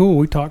kind of cool.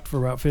 We talked for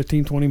about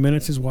 15, 20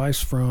 minutes. His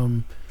wife's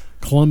from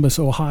Columbus,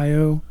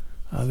 Ohio.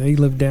 They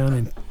live down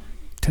in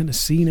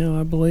Tennessee now,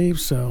 I believe.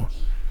 So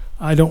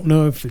I don't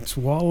know if it's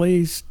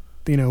Wally's,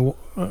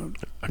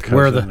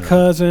 Where the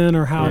cousin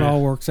or how it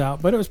all works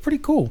out. But it was pretty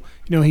cool.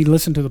 He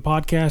listened to the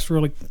podcast,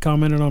 really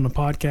commented on the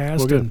podcast.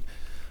 Well, good.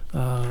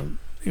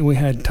 And we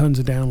had tons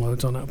of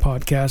downloads on that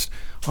podcast.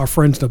 Our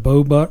friends, the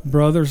Bow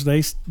Brothers,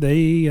 they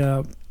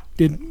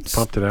did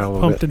Pumped it out a little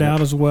pumped bit. it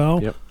out as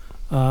well. Yep.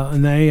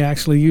 And they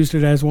actually used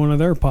it as one of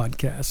their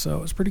podcasts. So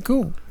it was pretty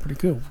cool.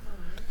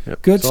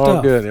 Yep. Good it's all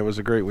stuff. good. It was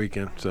a great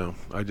weekend. So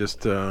I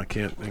just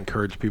can't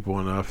encourage people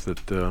enough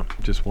that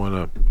just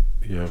want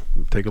to,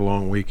 take a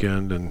long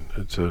weekend, and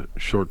it's a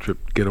short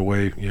trip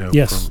getaway,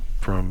 Yes.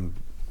 from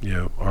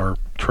our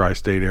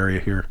tri-state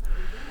area here.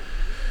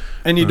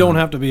 And you don't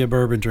have to be a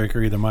bourbon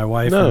drinker either. My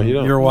wife No, and you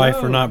don't. your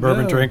wife are not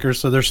bourbon No. drinkers,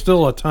 so there's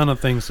still a ton of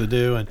things to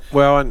do. And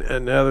Well, and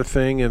another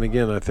thing, and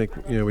again, I think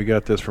we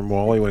got this from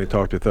Wally when he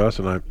talked with us,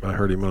 and I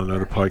heard him on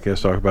another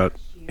podcast talk about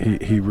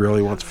he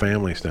really wants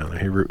families down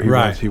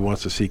there. He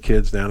wants to see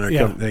kids down there.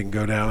 Yeah. They can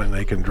go down and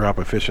they can drop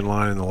a fishing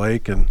line in the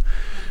lake, and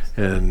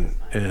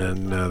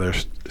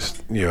there's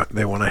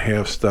they want to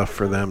have stuff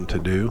for them to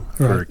do,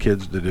 for Right. their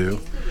kids to do.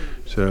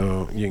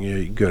 So you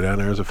can go down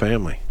there as a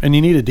family. you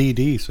need a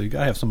DD, so you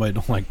gotta have somebody that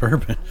don't like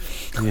bourbon.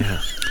 Yeah.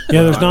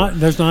 Yeah, there's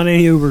not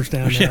any Ubers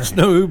down there. Yes,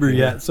 no Uber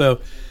yet, so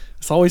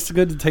it's always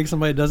good to take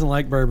somebody that doesn't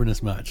like bourbon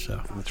as much.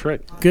 So That's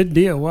right. Good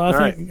deal. Well, All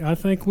I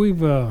think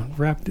we've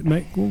wrapped it.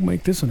 We'll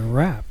make this in a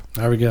wrap.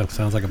 there we go.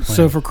 Sounds like a plan.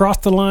 So for Cross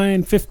the Line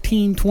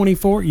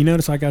 1524, you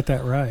notice I got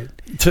that right.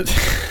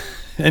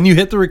 And you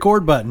hit the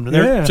record button.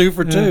 They're Yeah, 2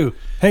 for yeah. 2.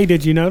 Hey,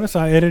 did you notice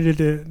I edited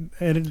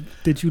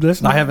it? Did you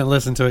listen? I haven't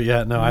listened to it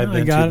yet. No, I've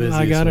been too busy.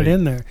 I got this it week.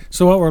 in there.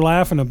 So what we're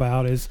laughing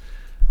about is,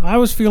 I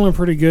was feeling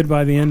pretty good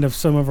by the end of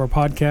some of our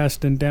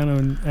podcast and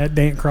down at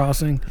Dant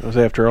Crossing. It was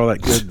after all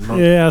that good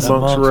Yes.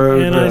 Monks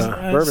Road And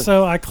bourbon.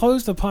 so I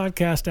closed the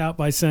podcast out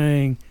by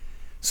saying,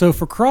 so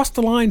for Cross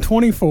the Line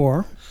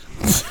 24,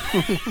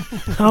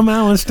 I'm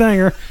Alan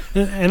Stenger,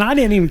 and I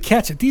didn't even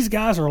catch it. These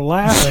guys are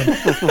laughing,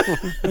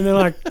 and they're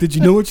like, "Did you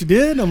know what you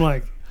did?" I'm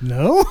like,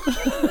 "No."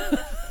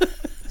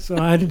 So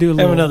I had to do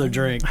another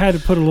drink. I had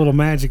to put a little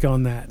magic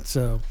on that.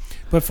 So,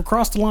 but for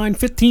Cross the Line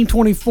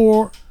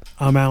 1524,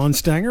 I'm Alan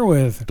Stenger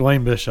with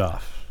Dwayne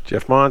Bischoff.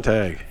 Jeff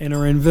Montag. and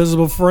our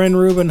invisible friend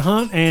Reuben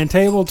Hunt and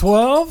Table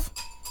 12.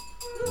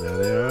 There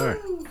they are.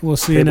 We'll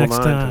see you Table next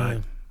 9 time.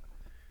 tonight.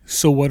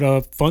 So what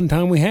a fun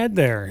time we had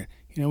there.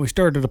 We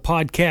started a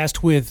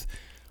podcast with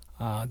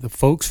the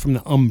folks from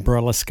the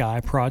Umbrella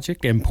Sky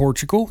Project in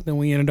Portugal. Then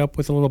we ended up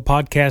with a little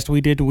podcast we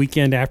did the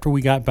weekend after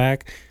we got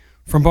back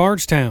from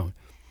Bardstown.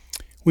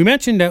 We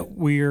mentioned that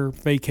we're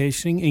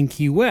vacationing in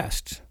Key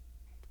West.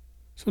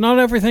 So not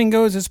everything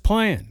goes as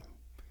planned.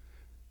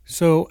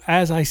 So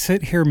as I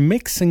sit here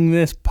mixing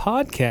this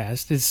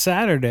podcast, it's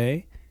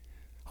Saturday,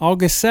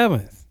 August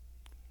 7th.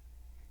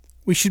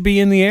 We should be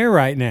in the air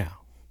right now,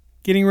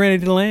 getting ready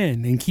to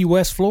land in Key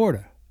West,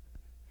 Florida.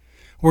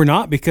 We're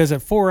not, because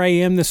at 4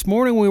 a.m. this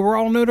morning, we were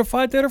all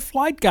notified that our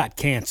flight got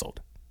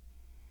canceled.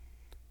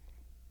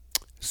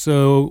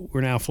 So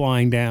we're now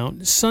flying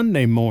down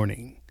Sunday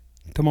morning,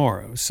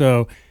 tomorrow.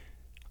 So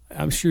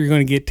I'm sure you're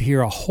going to get to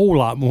hear a whole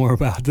lot more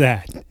about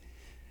that.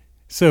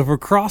 So for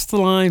Cross the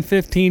Line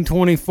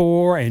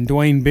 1524 and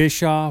Dwayne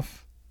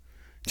Bischoff,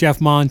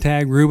 Jeff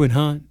Montag, Reuben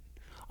Hunt.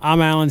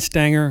 I'm Alan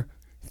Stanger.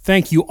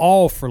 Thank you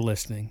all for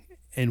listening,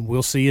 and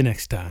we'll see you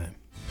next time.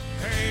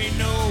 Pay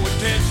no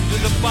attention to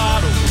the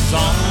bottles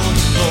on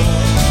the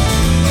floor.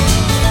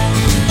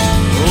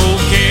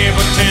 Okay,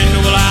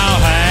 bartender, well, I'll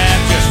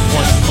have just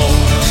one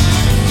more.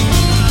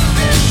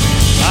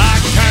 I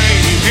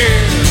came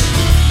here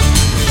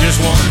just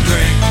one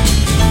drink,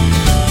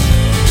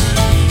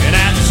 and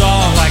that's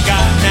all I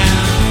got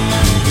now,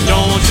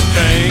 don't you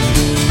think?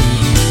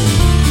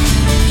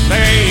 There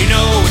ain't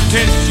no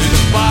attention to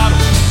the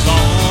bottles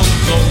on the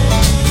floor.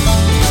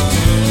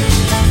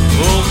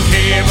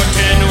 Okay,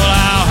 bartender, well,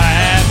 I'll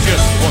have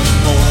just one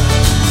more.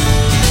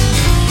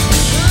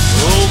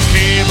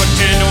 Okay,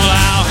 bartender, well,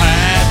 I'll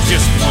have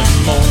just one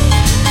more.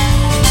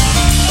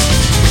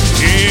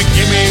 Yeah,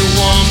 give me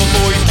one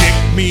before you kick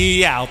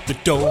me out the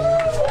door.